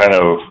kind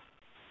of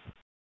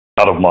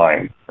out of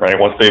mind, right?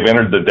 Once they've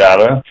entered the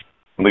data,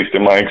 at least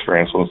in my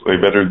experience, once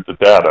they've entered the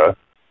data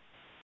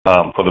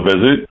for the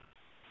visit,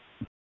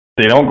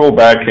 they don't go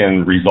back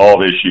and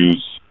resolve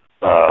issues,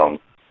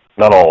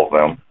 not all of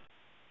them,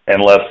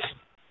 unless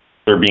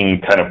they're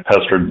being kind of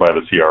pestered by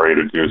the CRA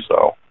to do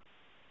so.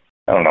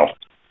 I don't know. What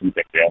do you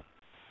think, Dan?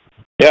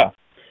 Yeah.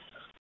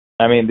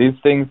 I mean, these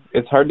things,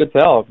 it's hard to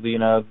tell if,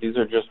 these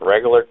are just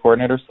regular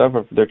coordinator stuff, or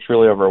if they're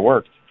truly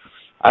overworked.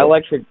 I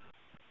like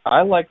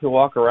to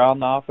walk around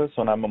the office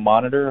when I'm a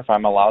monitor, if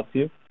I'm allowed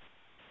to,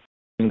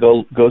 and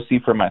go see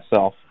for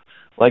myself.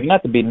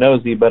 Not to be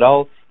nosy, but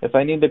if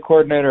I need the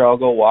coordinator, I'll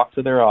go walk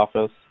to their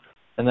office,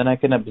 and then I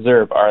can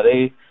observe, are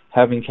they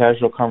having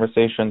casual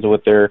conversations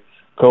with their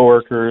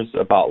coworkers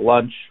about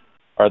lunch?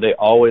 Are they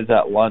always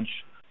at lunch?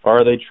 Or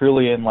are they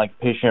truly in like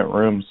patient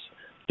rooms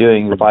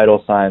doing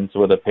vital signs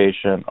with a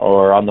patient,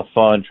 or on the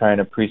phone trying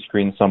to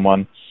pre-screen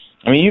someone?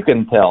 I mean, you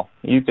can tell.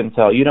 You can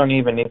tell. You don't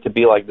even need to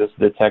be like this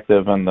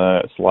detective on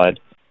the slide.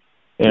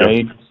 You know,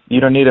 you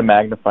don't need a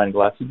magnifying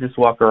glass. You just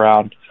walk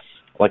around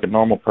like a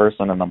normal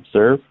person and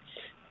observe.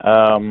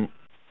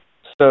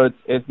 So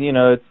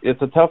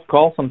it's a tough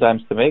call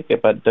sometimes to make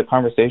it, but the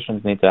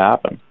conversations need to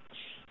happen.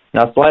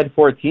 Now, slide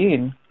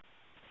 14,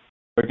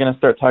 we're going to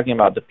start talking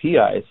about the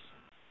PIs,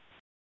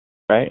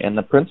 right, and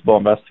the principal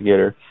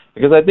investigator,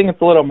 because I think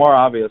it's a little more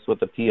obvious with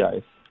the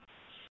PIs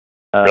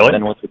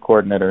than with the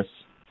coordinators.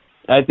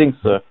 I think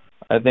so.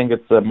 I think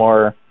it's a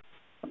more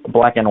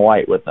black and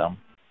white with them.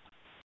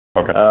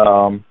 Okay.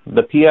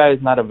 The PI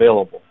is not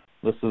available.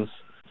 This is,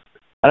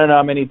 I don't know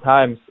how many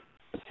times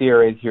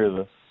CRAs hear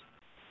this,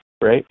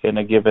 right, in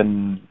a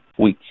given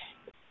week.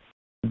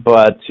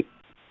 But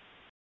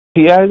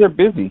PIs are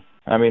busy.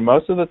 I mean,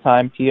 most of the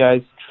time,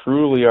 PIs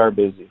truly are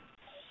busy.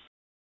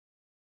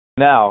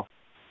 Now,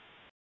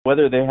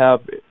 whether they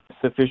have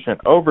sufficient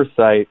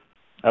oversight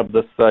of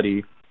the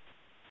study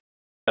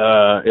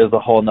is a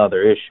whole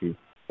other issue.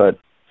 But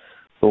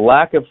the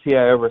lack of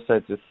PI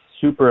oversight is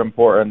super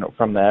important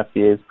from the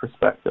FDA's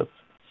perspective.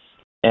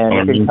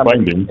 And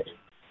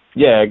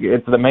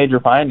it's the major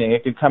finding.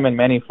 It could come in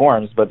many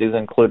forms, but these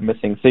include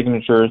missing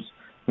signatures,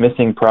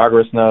 missing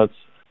progress notes,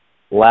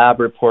 lab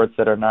reports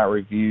that are not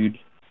reviewed.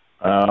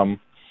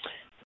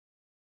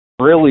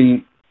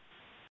 Really,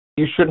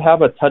 you should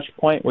have a touch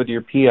point with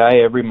your PI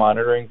every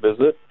monitoring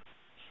visit.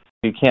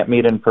 You can't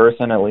meet in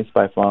person, at least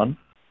by phone.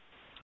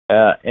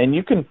 And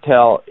you can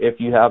tell if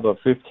you have a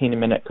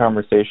 15-minute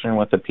conversation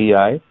with a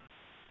PI,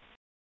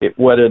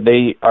 whether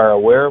they are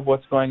aware of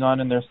what's going on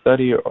in their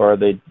study or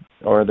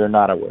they're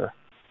not aware.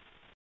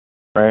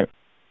 Right?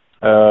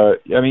 I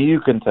mean,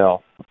 you can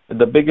tell.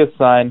 The biggest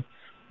sign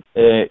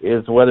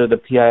is whether the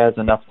PI has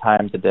enough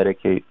time to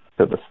dedicate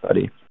to the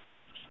study,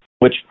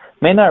 which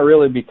may not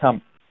really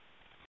become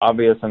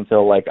obvious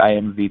until like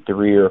IMV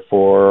 3 or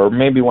 4, or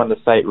maybe when the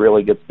site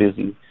really gets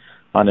busy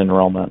on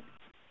enrollment.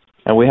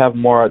 And we have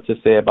more to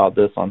say about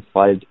this on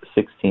slide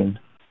 16.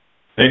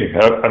 Hey,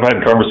 I've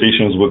had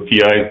conversations with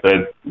PIs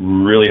that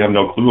really have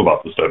no clue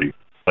about the study,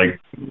 like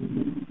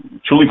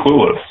truly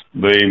clueless.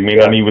 They may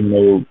not even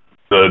know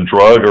the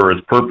drug or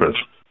its purpose.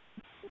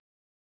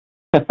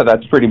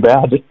 That's pretty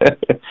bad.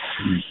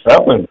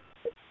 Happens.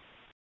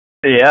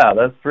 Yeah,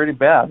 that's pretty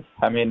bad.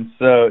 I mean,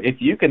 so if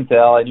you can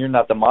tell and you're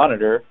not the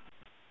monitor,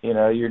 you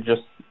know, you're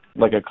just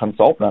like a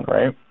consultant,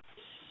 right?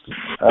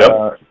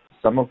 Yep.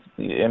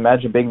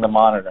 Imagine being the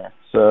monitor.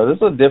 So this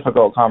is a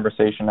difficult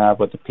conversation to have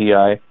with the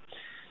PI.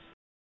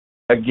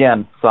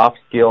 Again, soft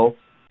skills.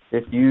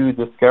 If you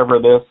discover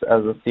this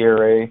as a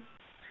CRA,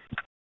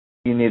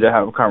 you need to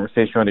have a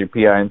conversation with your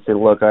PI and say,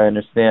 look, I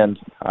understand.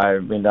 I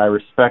mean, I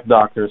respect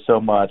doctors so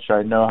much.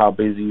 I know how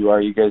busy you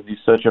are. You guys do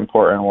such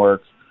important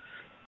work.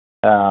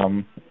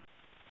 Again,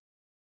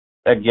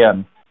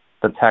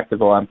 the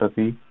tactical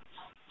empathy.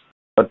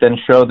 But then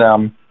show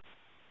them,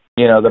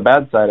 you know, the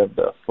bad side of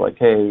this. Like,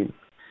 hey,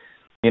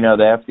 you know,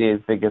 the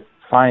FDA's biggest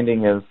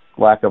finding is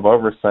lack of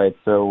oversight,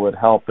 so it would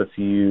help if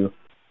you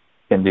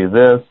can do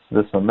this,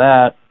 this, and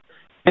that.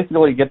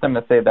 Basically, get them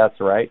to say that's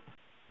right.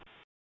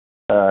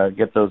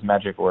 Get those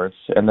magic words.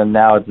 And then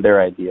now it's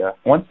their idea.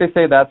 Once they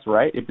say that's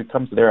right, it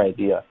becomes their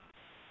idea.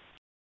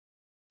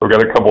 We've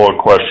got a couple of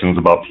questions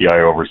about PI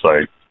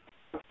oversight.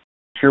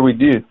 Sure we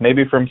do.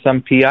 Maybe from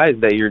some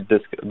PIs that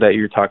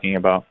you're talking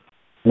about.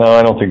 No,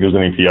 I don't think there's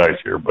any PIs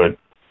here, but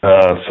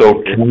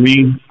so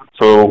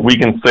we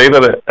can say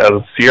that as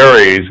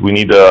CRAs, we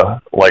need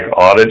to like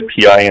audit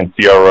PI and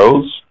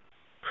CROs.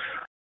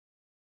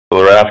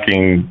 So they're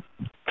asking,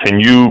 can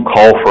you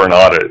call for an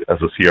audit as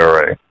a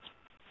CRA?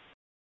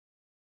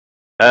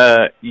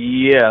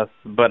 Yes,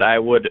 but I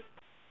would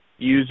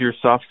use your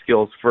soft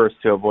skills first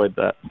to avoid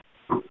that.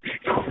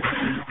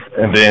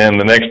 And then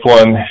the next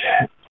one,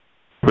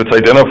 if it's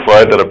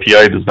identified that a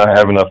PI does not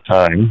have enough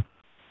time,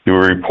 you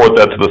will report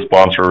that to the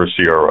sponsor or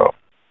CRO.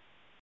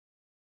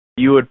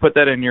 You would put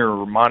that in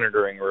your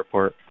monitoring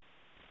report.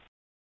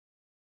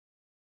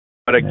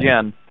 But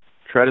again,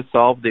 try to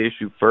solve the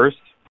issue first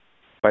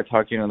by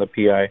talking to the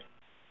PI.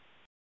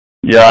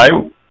 Yeah,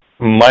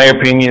 my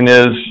opinion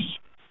is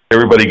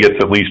everybody gets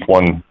at least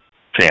one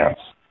chance.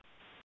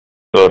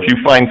 So if you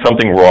find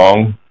something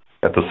wrong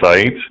at the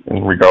site,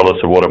 and regardless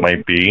of what it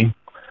might be,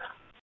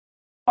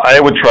 I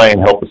would try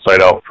and help the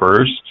site out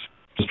first,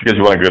 just because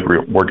you want a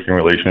good working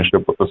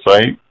relationship with the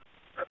site.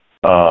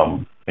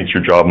 Makes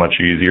your job much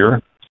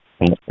easier.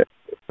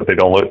 But they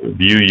don't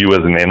view you as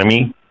an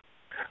enemy.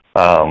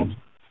 So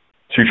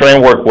you try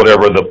and work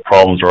whatever the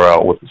problems are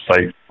out with the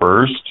site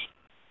first,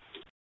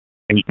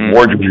 and you can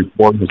word your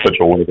report in such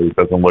a way that it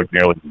doesn't look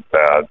nearly as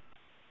bad.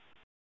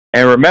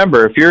 And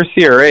remember, if you're a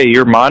CRA,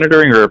 you're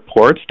monitoring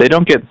reports. They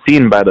don't get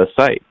seen by the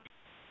site.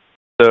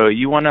 So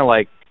you want to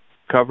like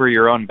cover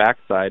your own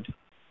backside.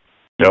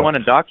 You want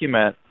to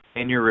document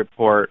in your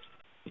report,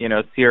 you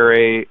know,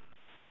 CRA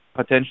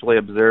potentially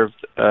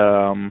observed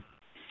an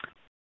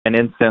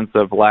instance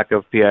of lack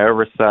of PI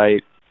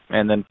oversight,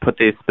 and then put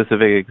a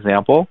specific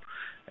example,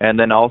 and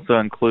then also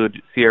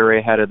include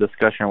CRA had a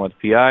discussion with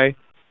PI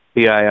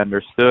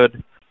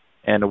understood,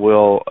 and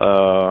will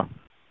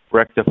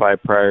rectify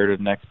prior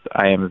to next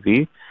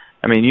IMV.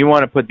 I mean, you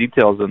want to put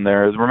details in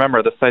there.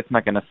 Remember, the site's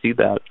not going to see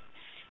that,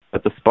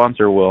 but the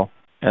sponsor will.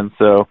 And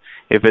so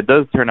if it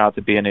does turn out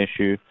to be an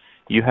issue,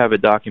 you have a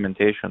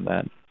documentation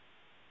that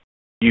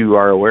you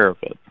are aware of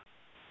it,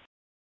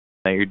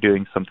 that you're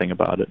doing something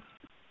about it.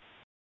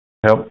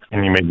 Yep,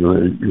 and you made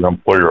your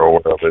employer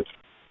aware of it.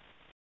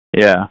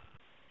 Yeah.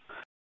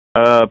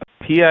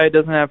 PI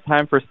doesn't have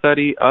time for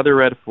study. Other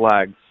red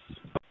flags.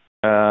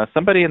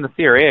 Somebody in the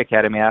CRA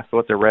Academy asked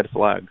what's a red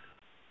flag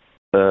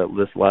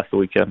this last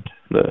weekend.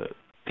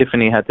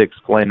 Tiffany had to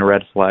explain a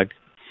red flag.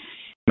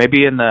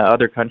 Maybe in the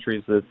other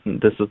countries this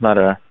is not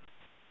a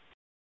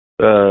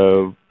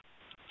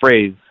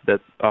phrase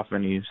that's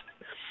often used.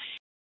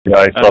 Yeah,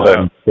 I saw that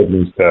in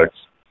Sydney's text.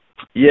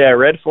 Yeah,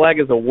 red flag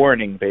is a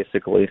warning,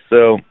 basically.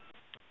 So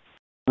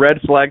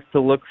red flags to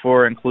look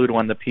for include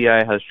when the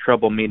PI has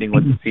trouble meeting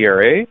with the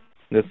CRA.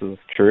 This is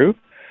true.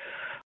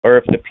 Or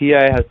if the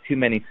PI has too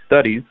many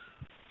studies.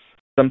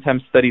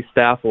 Sometimes study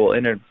staff will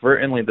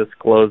inadvertently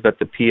disclose that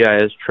the PI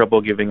has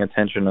trouble giving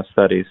attention to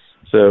studies.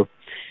 So,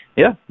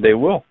 yeah, they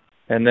will.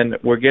 And then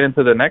we're getting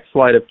to the next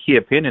slide of key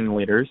opinion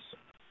leaders.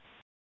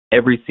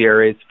 Every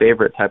CRA's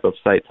favorite type of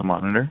site to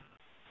monitor.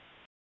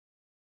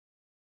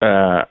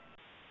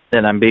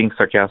 And I'm being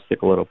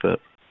sarcastic a little bit.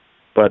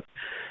 But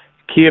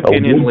key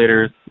opinion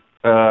leaders,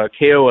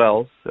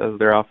 KOLs, as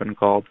they're often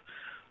called,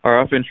 are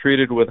often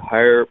treated with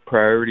higher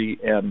priority,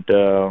 and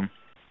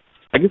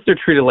I guess they're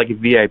treated like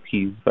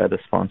VIPs by the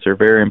sponsor,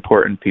 very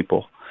important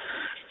people.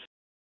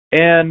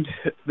 And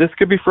this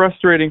could be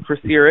frustrating for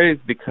CRAs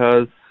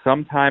because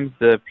sometimes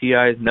the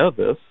PIs know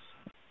this,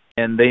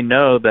 and they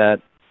know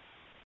that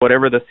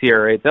whatever the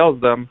CRA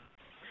tells them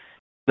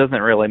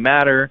doesn't really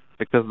matter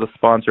because the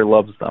sponsor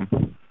loves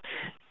them.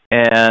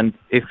 And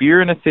if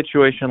you're in a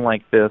situation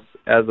like this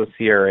as a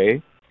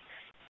CRA,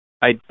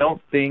 I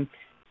don't think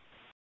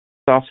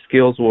soft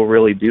skills will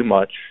really do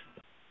much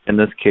in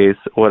this case.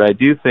 What I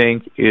do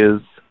think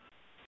is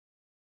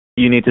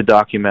you need to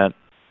document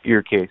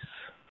your case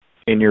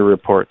in your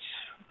reports.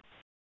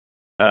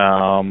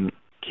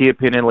 Key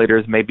opinion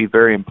leaders may be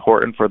very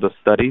important for the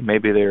study.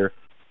 Maybe they're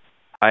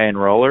high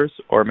enrollers,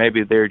 or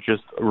maybe they're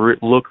just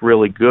look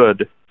really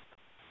good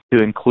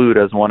to include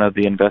as one of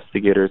the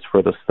investigators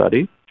for the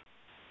study,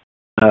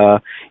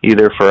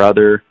 either for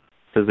other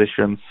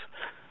physicians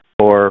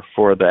or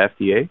for the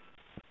FDA.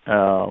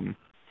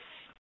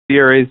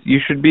 CRAs, you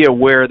should be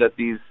aware that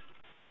these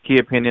key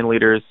opinion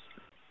leaders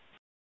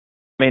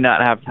may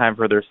not have time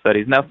for their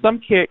studies. Now, some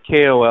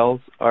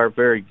KOLs are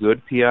very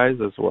good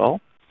PIs as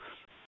well,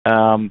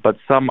 but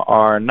some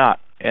are not,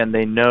 and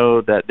they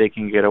know that they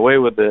can get away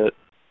with it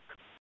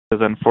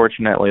because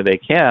unfortunately they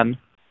can,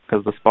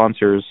 because the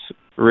sponsors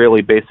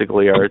really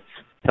basically are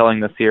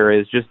telling the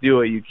CRAs, just do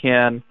what you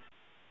can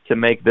to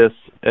make this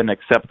an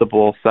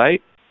acceptable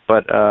site,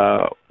 but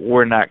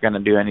we're not going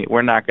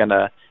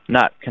to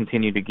not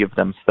continue to give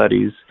them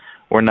studies.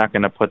 We're not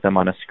going to put them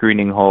on a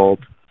screening hold.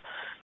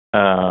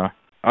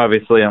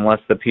 Obviously, unless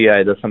the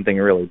PI does something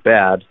really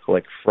bad,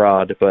 like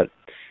fraud. But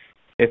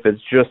if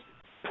it's just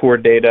poor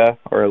data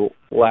or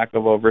lack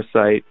of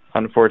oversight,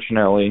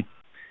 unfortunately,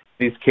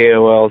 these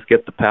KOLs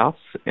get the pass,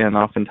 and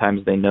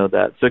oftentimes they know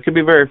that. So it could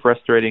be very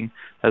frustrating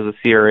as a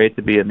CRA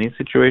to be in these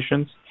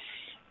situations.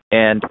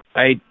 And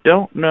I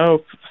don't know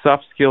if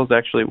soft skills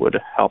actually would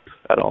help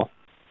at all.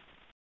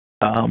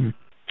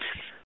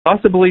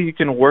 Possibly you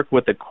can work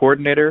with a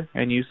coordinator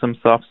and use some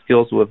soft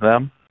skills with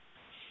them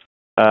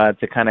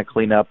to kind of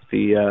clean up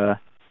the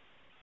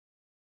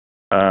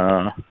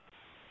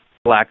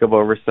lack of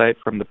oversight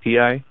from the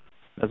PI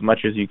as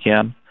much as you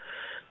can.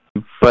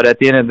 But at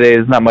the end of the day,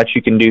 there's not much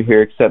you can do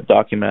here except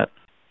document.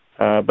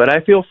 But I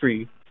feel for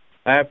you.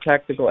 I have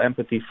tactical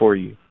empathy for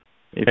you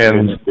if you're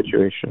in this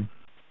situation.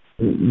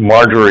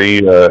 Marjorie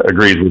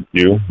agrees with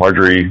you.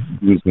 Marjorie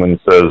Guzman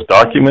says,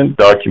 document,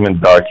 document,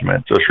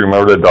 document. Just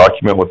remember to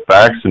document with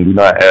facts and do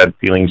not add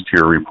feelings to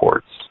your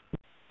reports.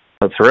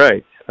 That's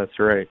right. That's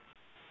right.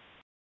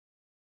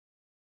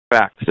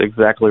 Facts,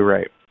 exactly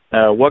right.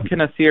 What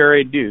can a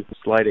CRA do?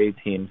 Slide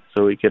 18,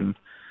 so we can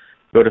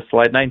go to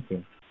slide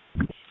 19.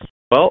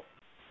 Well,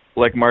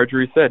 like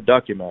Marjorie said,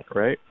 document,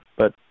 right?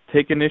 But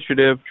take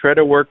initiative, try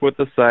to work with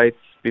the sites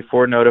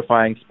before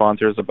notifying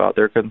sponsors about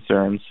their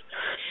concerns.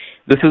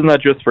 This is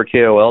not just for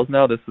KOLs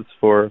now, this is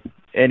for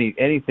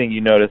anything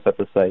you notice at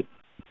the site.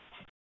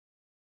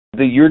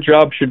 Your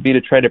job should be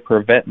to try to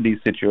prevent these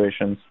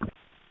situations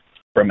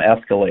from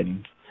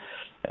escalating.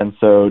 And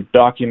so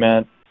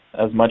document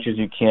as much as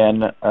you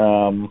can.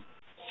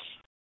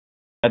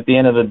 At the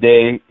end of the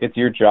day, it's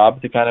your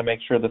job to kind of make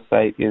sure the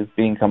site is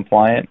being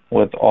compliant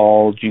with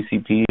all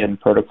GCP and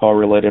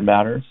protocol-related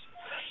matters.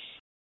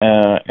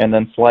 And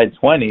then slide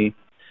 20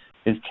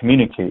 is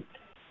communicate.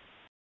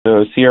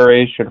 So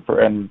CRA should,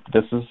 and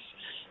this is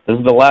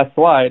the last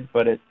slide,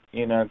 but it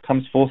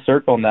comes full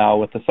circle now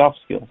with the soft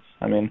skills.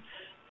 I mean,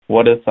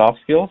 what is soft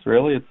skills?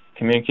 Really, it's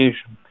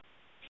communication.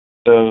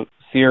 So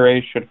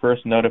CRA should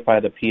first notify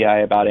the PI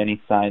about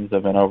any signs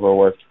of an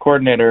overworked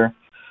coordinator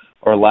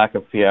or lack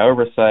of PI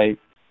oversight.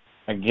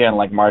 Again,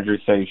 like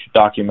Marjorie said, you should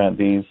document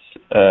these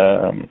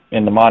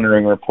in the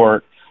monitoring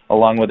report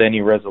along with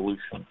any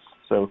resolutions.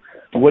 So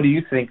what do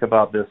you think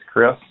about this,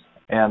 Chris?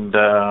 And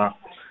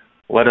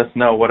let us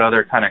know what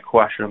other kind of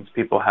questions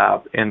people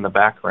have in the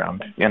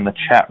background, in the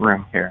chat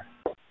room here.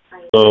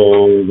 So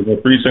the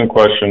most recent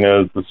question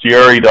is, the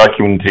CRA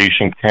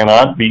documentation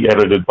cannot be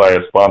edited by a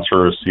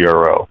sponsor or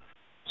CRO.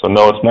 So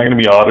no, it's not going to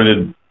be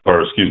audited,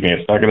 or excuse me,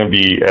 it's not going to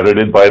be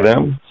edited by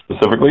them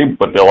specifically,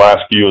 but they'll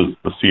ask you as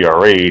the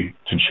CRA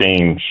to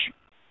change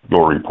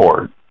your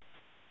report.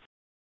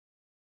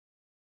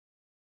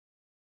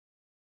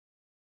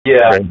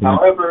 Yeah,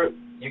 however,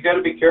 you got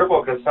to be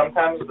careful because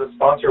sometimes the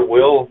sponsor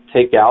will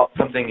take out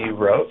something you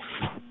wrote.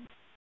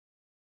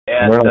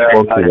 And they're not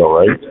supposed to go,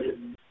 right?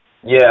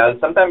 Yeah,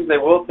 sometimes they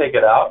will take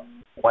it out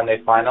when they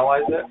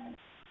finalize it.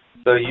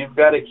 So you've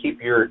got to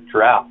keep your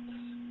drafts.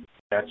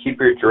 Keep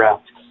your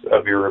drafts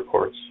of your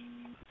reports.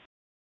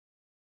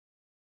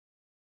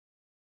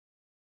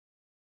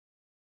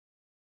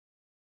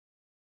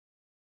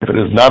 If it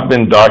has not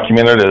been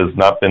documented, it has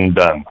not been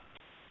done.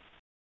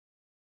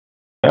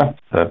 Yeah,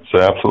 that's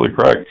absolutely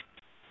correct.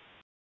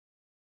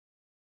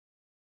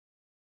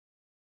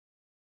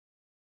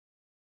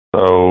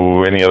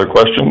 So, any other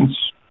questions,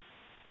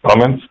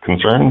 comments,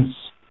 concerns?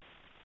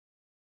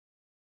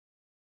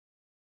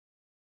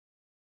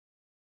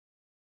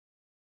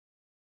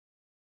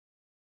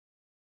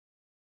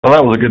 Well,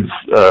 that was a good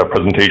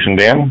presentation,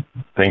 Dan.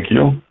 Thank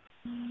you.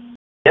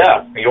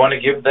 Yeah, you want to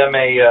give them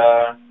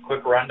a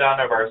quick rundown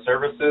of our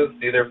services,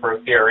 either for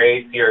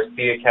CRA,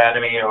 CRC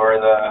Academy, or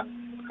the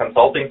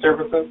consulting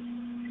services?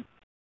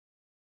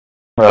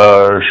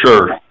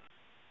 Sure.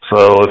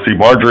 So let's see,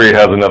 Marjorie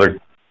has another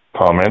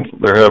comment.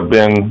 There have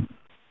been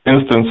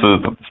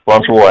instances that the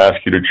sponsor will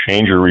ask you to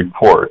change your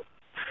report.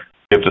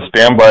 You have to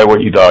stand by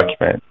what you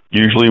document.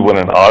 Usually when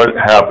an audit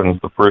happens,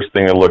 the first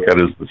thing they look at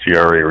is the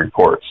CRA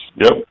reports.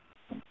 Yep,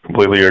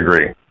 completely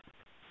agree.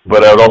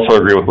 But I would also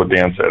agree with what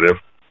Dan said.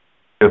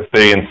 If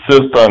they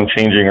insist on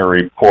changing a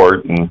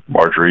report, and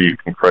Marjorie, you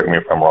can correct me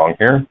if I'm wrong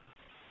here,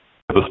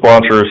 if the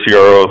sponsor or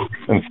CRO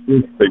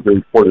insists that your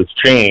report is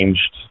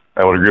changed,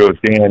 I would agree with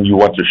Dan, you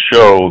want to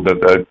show that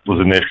that was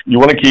an issue. You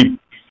want to keep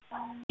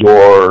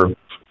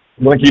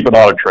an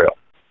audit trail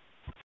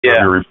of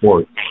your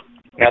report.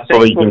 Yeah, so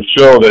that you can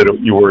show that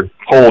you were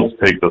told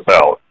to take this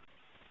out,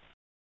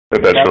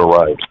 if that should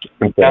arise.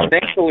 Now,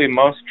 thankfully,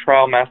 most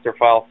trial master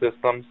file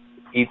systems,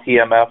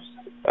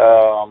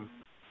 ETMFs,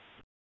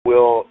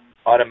 will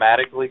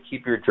automatically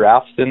keep your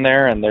drafts in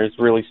there, and there's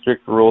really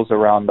strict rules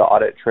around the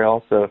audit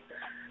trail, so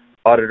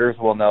auditors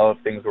will know if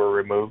things were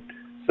removed.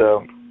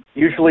 So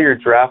usually your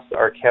drafts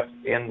are kept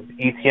in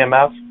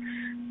ETMF,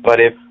 but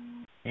if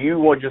you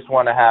would just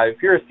want to have,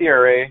 if you're a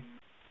CRA,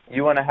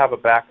 you want to have a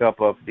backup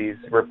of these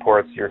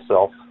reports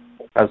yourself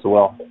as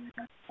well.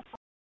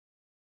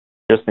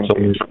 Just in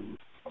case.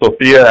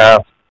 Sophia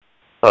asked,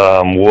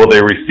 will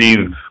they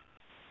receive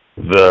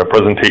the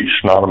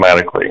presentation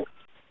automatically?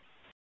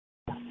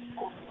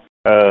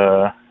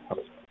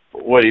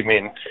 What do you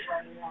mean?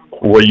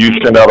 Will you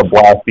send out a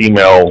blast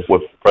email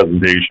with the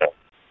presentation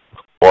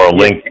or a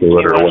link to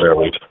it or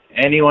whatever?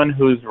 Anyone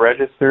who's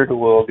registered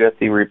will get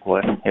the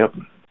replay. Yep.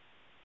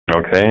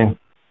 Okay.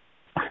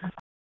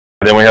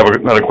 Then we have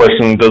another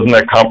question. Doesn't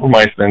that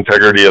compromise the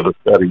integrity of the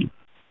study?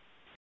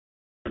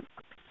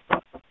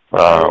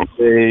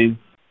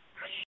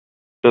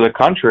 To the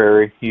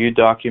contrary, you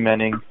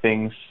documenting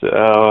things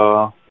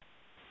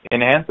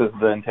enhances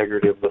the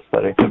integrity of the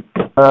study.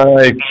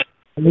 I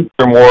think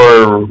they're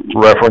more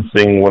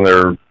referencing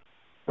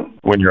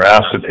when you're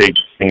asked to take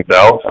things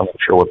out. I'm not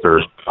sure what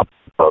they're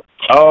about.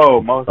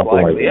 Oh, most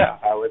likely, yeah.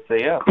 I would say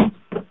yes.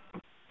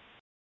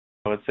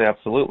 I would say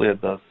absolutely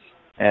it does.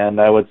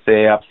 And I would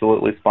say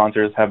absolutely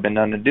sponsors have been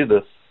known to do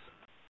this.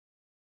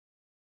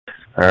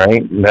 All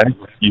right. Next,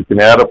 you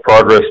can add a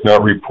progress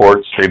note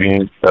report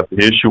stating that the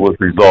issue was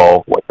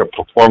resolved, like a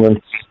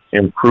performance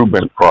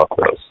improvement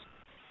process.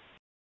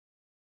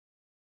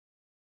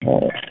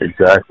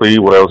 Exactly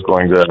what I was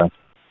going to ask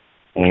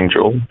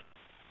Angel.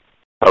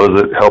 How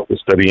does it help the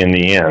study in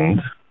the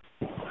end?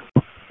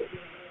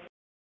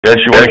 Yes,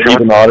 you want to keep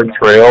an audit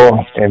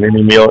trail and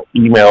any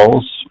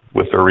emails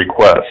with the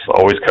requests.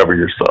 Always cover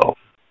yourself.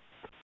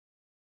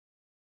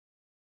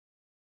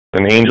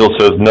 And Angel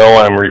says, no,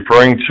 I'm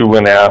referring to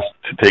when asked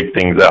to take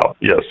things out.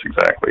 Yes,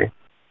 exactly.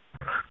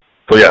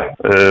 So yeah,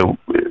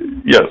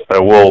 yes,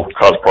 that will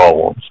cause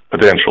problems,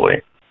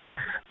 potentially.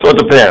 So it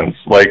depends,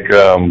 like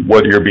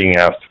what you're being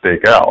asked to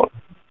take out.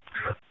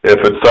 If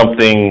it's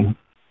something,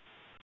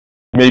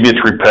 maybe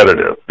it's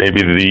repetitive,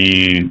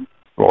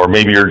 or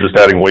maybe you're just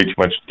adding way too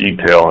much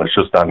detail and it's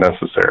just not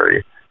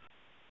necessary.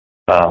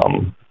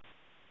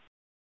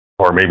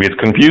 Or maybe it's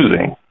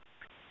confusing.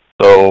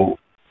 So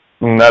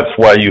that's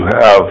why your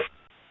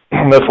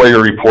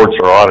reports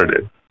are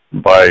audited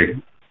by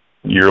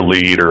your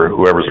lead or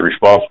whoever's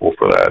responsible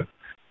for that,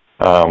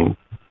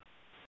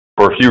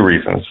 for a few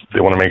reasons.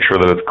 They want to make sure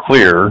that it's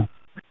clear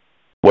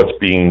what's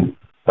being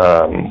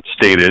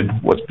stated,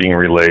 what's being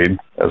relayed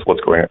as to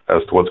what's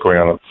going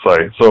on at the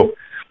site. So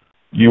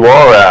you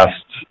are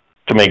asked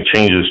to make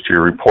changes to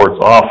your reports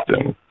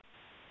often.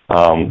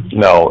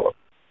 Now,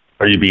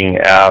 are you being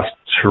asked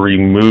to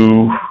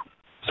remove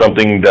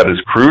something that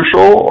is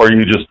crucial, or are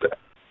you just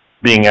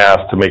being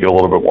asked to make it a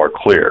little bit more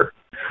clear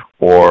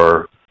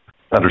or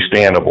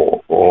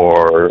understandable,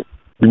 or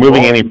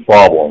removing any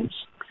problems?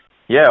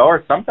 Yeah,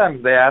 or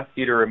sometimes they ask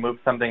you to remove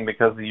something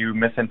because you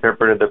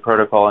misinterpreted the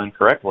protocol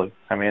incorrectly.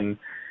 I mean,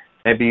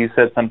 maybe you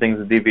said something's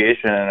a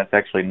deviation and it's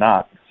actually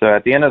not. So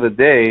at the end of the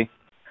day,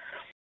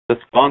 the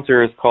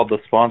sponsor is called the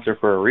sponsor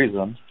for a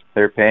reason.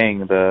 They're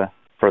paying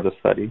for the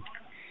study.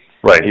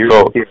 Right. You're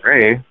So, the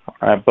CRA,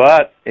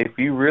 but if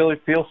you really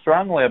feel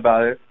strongly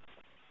about it,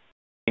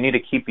 you need to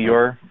keep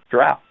your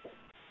draft.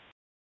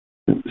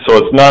 so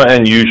it's not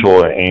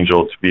unusual,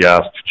 Angel, to be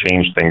asked to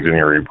change things in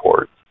your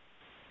report.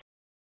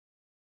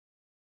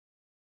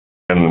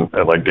 And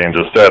like Dan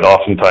just said,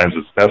 oftentimes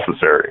it's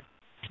necessary.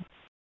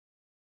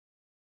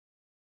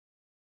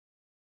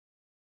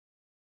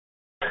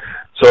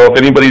 So if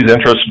anybody's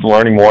interested in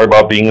learning more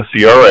about being a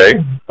CRA,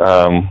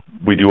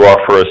 we do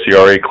offer a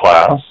CRA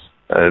class.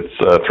 It's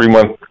a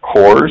 3-month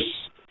course,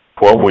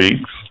 12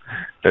 weeks.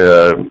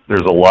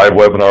 There's a live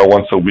webinar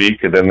once a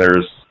week, and then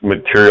there's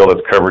material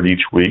that's covered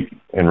each week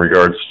in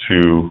regards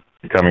to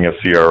becoming a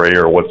CRA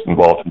or what's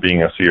involved in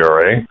being a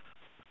CRA.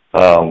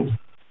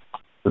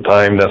 The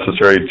time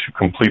necessary to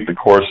complete the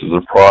course is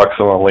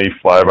approximately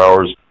 5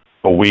 hours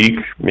a week,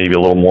 maybe a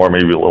little more,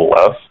 maybe a little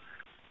less.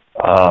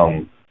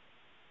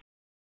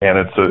 And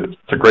it's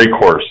a great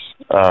course.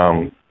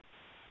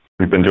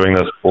 We've been doing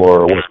this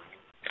for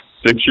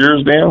 6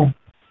 years now.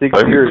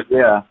 6 years,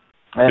 yeah.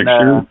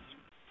 And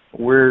 6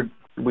 years.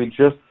 We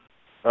just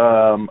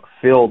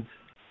filled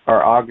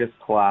our August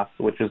class,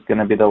 which is going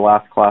to be the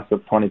last class of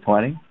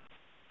 2020.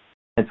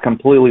 It's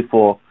completely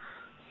full.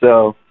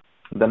 So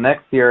the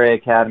next CRA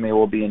Academy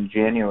will be in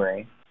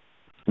January,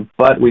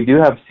 but we do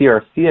have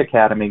CRC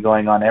Academy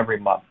going on every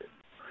month.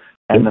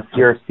 And the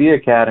CRC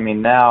Academy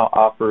now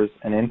offers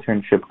an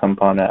internship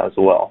component as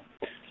well.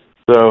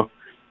 So,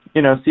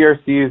 you know,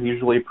 CRC is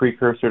usually a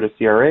precursor to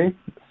CRA.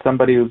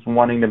 Somebody who's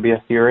wanting to be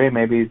a CRA,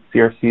 maybe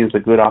CRC is a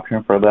good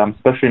option for them,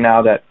 especially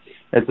now that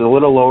it's a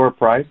little lower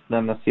price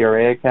than the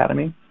CRA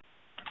Academy,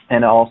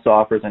 and it also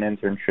offers an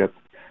internship.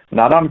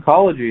 Not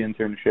oncology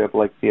internship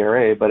like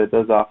CRA, but it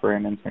does offer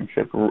an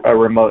internship, a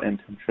remote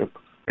internship.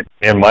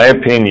 In my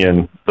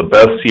opinion, the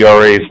best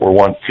CRAs were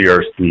once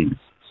CRCs,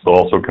 so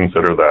also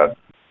consider that.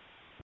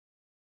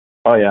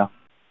 Oh, yeah.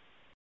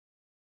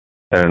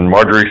 And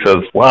Marjorie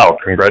says, wow,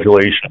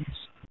 congratulations.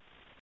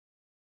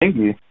 Thank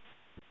you.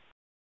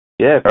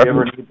 Yeah, if you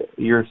ever need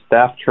your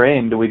staff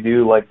trained, we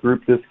do like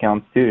group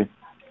discounts too.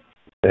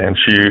 And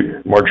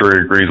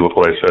Marjorie agrees with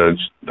what I said.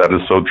 That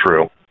is so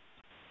true.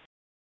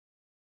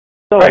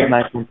 So it's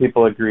nice when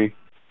people agree.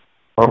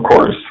 Of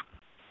course.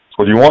 That's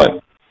what you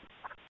want.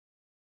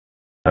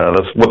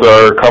 That's what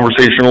our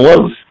conversation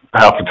was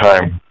half the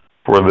time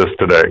for this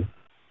today.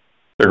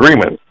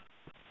 Agreement.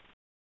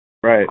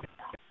 Right.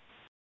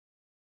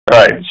 All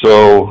right,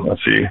 so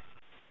let's see.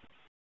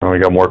 We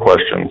got more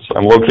questions.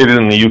 I'm located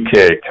in the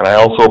UK. Can I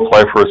also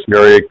apply for a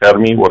CRA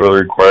Academy? What are the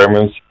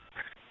requirements?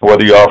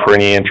 Whether you offer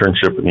any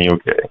internship in the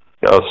UK?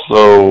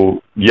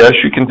 So, yes,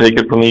 you can take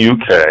it from the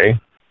UK.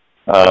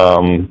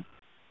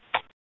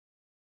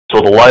 So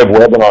the live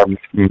webinar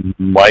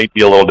might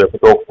be a little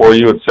difficult for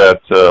you. It's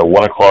at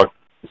 1 o'clock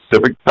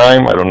Pacific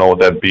time. I don't know what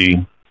that'd be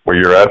where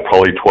you're at,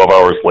 probably 12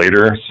 hours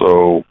later.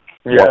 So,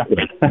 yeah.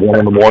 1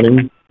 in the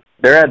morning.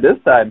 They're at this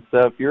time, so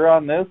if you're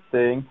on this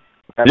thing...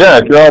 Yeah,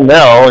 if you're on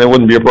now, it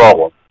wouldn't be a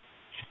problem.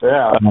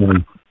 Yeah.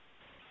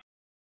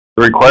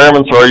 The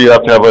requirements are you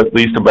have to have at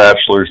least a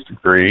bachelor's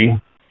degree.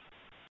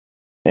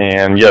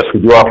 And yes,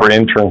 we do offer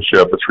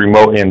internship. It's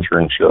remote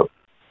internship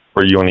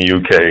for you in the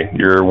UK.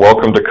 You're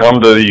welcome to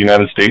come to the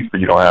United States,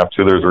 but you don't have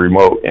to. There's a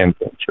remote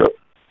internship.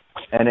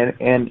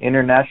 And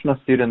international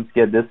students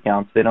get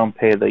discounts. They don't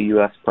pay the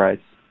U.S.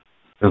 price.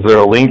 Is there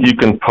a link you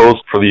can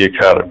post for the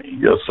Academy?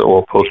 Yes, so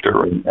we'll post it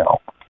right now.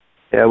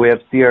 Yeah, we have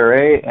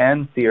CRA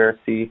and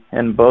CRC,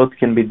 and both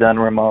can be done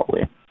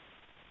remotely.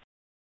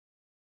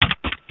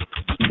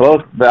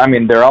 Both, I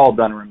mean, they're all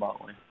done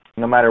remotely,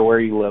 no matter where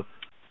you live.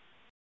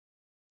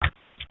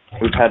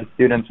 We've had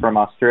students from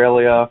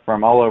Australia,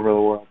 from all over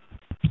the world.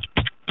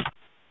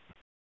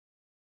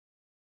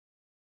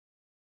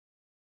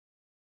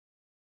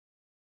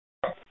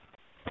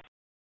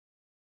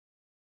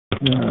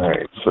 All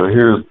right, so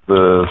here's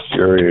the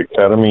CRA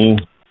Academy.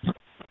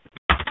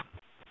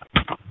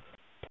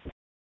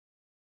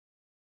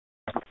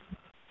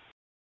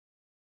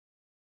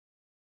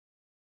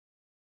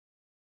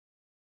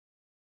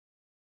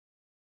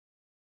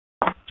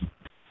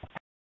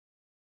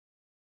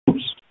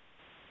 Oops.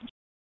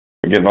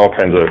 We're getting all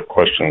kinds of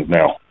questions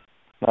now.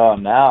 Oh,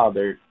 now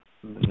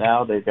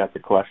they've got the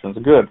questions.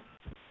 Good.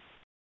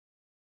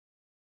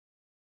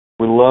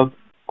 We love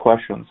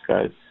questions,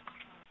 guys?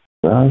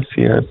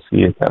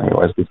 CRC Academy.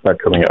 Why is this not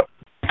coming up?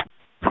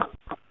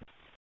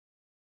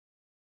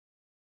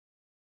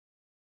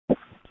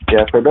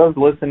 Yeah, for those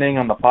listening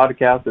on the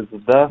podcast, it's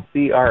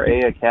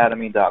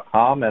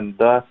thecraacademy.com and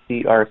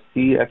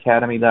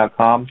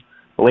thecrcacademy.com.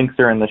 Links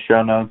are in the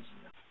show notes.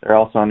 They're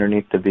also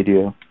underneath the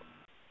video.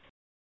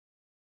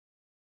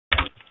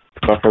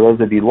 But for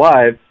those of you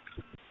live,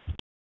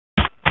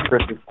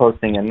 Chris is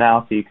posting it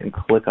now, so you can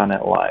click on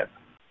it live.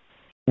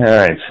 All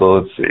right, so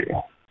let's see.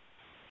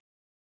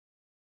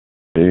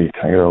 Okay,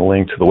 I got a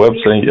link to the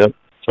website. Yep.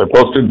 So I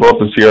posted both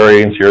the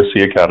CRA and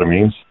CRC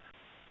Academies.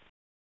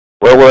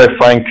 Where would I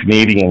find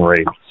Canadian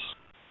rates?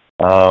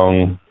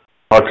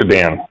 Talk to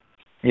Dan.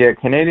 Yeah,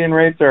 Canadian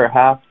rates are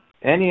half.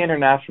 Any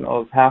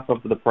international is half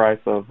of the price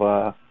of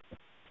the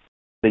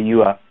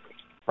U.S.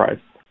 price.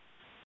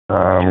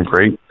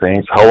 Great,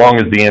 thanks. How long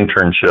is the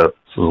internship?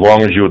 So as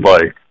long as you would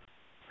like.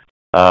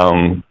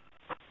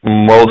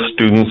 Most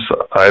students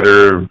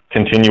either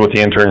continue with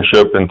the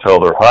internship until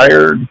they're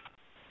hired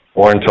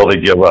or until they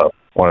give up,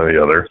 one or the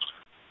other.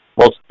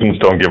 Most students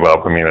don't give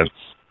up. I mean,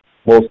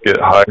 most get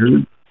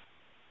hired,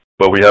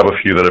 but we have a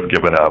few that have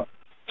given up.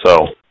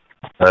 So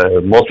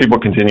most people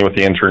continue with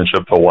the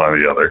internship till one or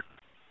the other.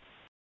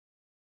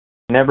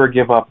 Never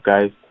give up,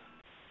 guys.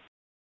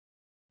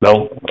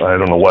 No, I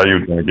don't know why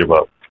you're going to give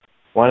up.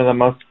 One of the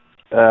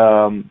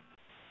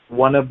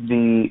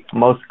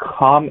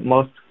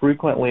most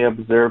frequently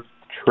observed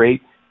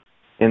traits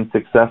in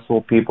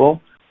successful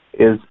people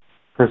is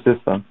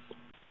persistence.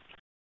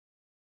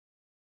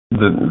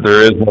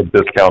 There is no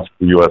discounts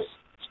for U.S.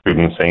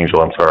 students,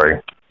 Angel. I'm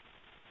sorry.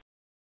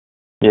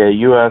 Yeah,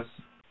 U.S.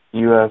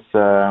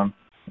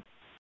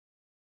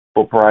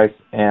 Full price,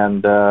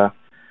 and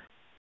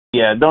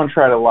yeah, don't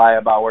try to lie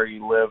about where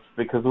you live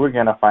because we're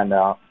gonna find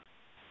out.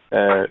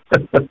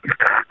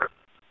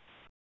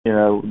 You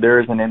know,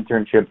 there is an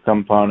internship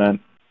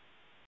component,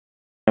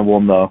 and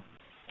we'll know.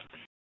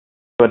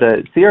 But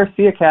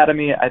CRC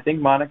Academy, I think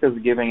Monica's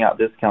giving out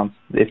discounts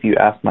if you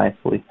ask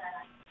nicely.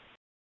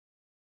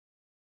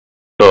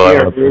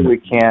 So CRA we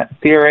can't.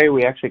 CRA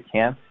we actually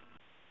can't.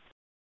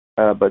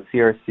 But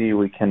CRC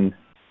we can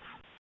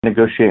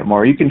negotiate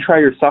more. You can try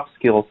your soft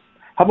skills.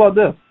 How about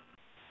this?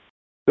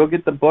 Go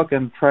get the book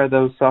and try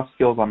those soft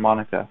skills on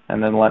Monica,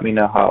 and then let me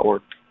know how it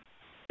works.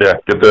 Yeah,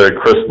 get the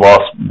Chris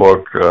Voss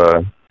book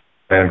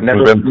and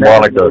convince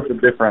Monica. Never split the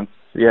difference.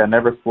 Yeah,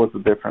 never split the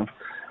difference.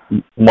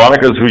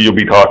 Monica's who you'll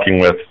be talking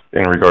with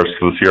in regards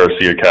to the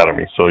CRC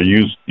Academy. So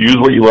use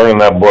what you learn in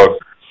that book.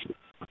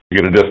 You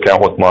get a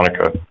discount with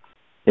Monica.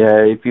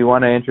 Yeah, if you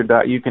want to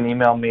you can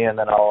email me, and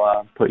then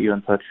I'll put you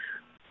in touch.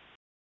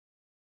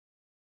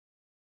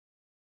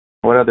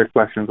 What other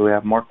questions do we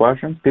have? More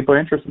questions? People are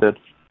interested.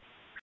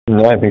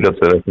 No, I think that's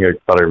it. I think I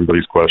got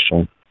everybody's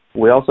question.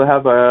 We also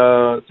have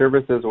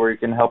services where we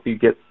can help you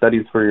get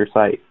studies for your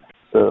site.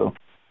 So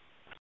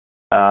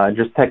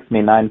just text me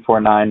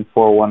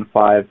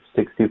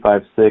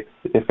 949-415-6256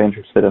 if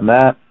interested in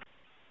that.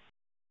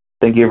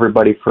 Thank you,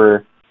 everybody,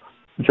 for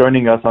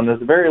joining us on this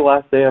very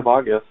last day of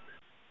August.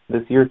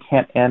 This year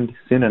can't end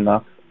soon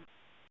enough.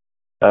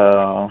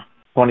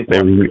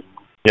 2020.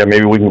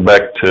 Maybe we can go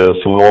back to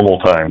some normal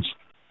times.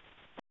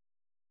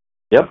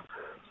 Yep.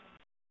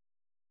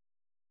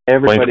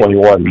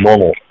 2021,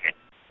 normal.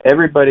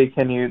 Everybody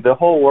can use, the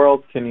whole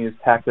world can use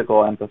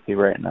tactical empathy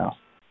right now.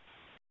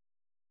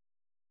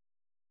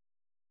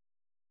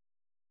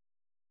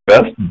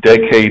 Best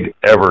decade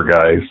ever,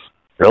 guys.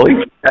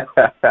 Really?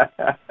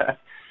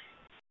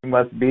 You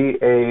must be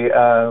a,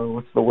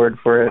 what's the word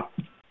for it?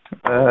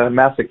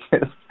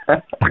 Masochist.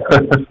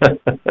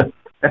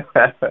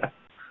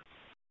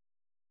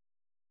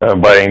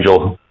 Bye,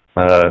 Angel.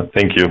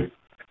 Thank you.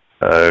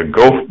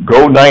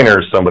 Go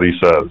Niners, somebody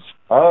says.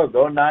 Oh,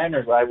 go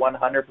Niners. I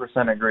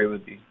 100% agree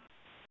with you.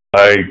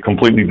 I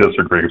completely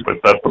disagree, but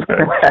that's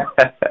okay.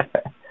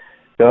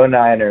 Go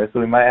Niners.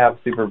 We might have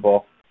Super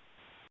Bowl.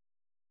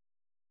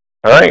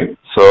 All right.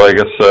 So I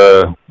guess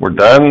we're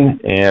done.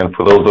 And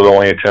for those that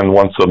only attend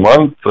once a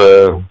month,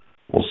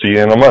 we'll see you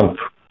in a month.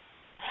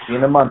 See you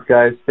in a month,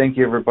 guys. Thank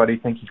you, everybody.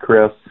 Thank you,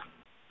 Chris.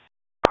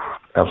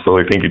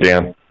 Absolutely. Thank you,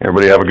 Dan.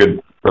 Everybody have a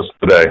good rest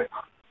of the day.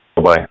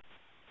 Bye-bye.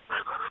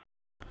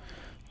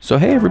 So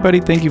hey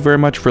everybody, thank you very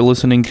much for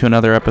listening to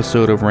another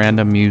episode of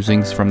Random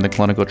Musings from the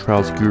Clinical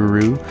Trials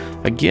Guru.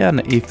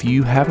 Again, if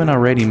you haven't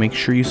already, make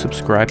sure you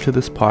subscribe to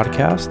this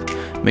podcast.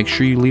 Make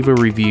sure you leave a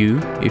review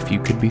if you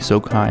could be so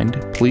kind,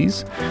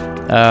 please.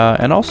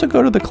 And also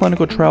go to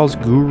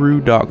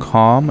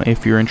theclinicaltrialsguru.com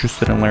if you're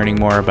interested in learning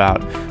more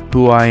about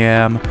who I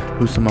am,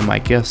 who some of my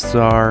guests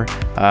are.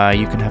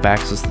 You can have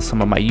access to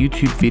some of my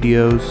YouTube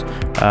videos.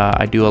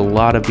 I do a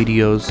lot of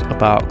videos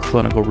about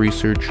clinical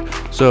research.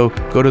 So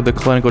go to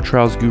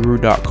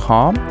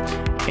theclinicaltrialsguru.com,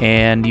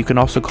 and you can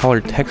also call or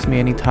text me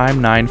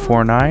anytime,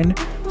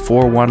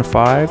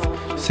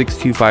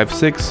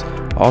 949-415-6256.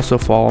 Also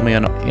follow me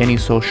on any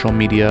social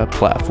media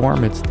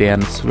platform. It's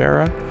Dan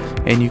Svera.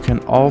 And you can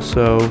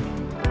also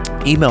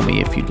email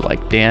me if you'd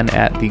like,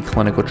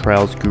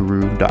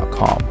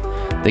 Dan@theclinicaltrialsguru.com.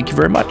 Thank you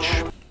very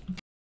much.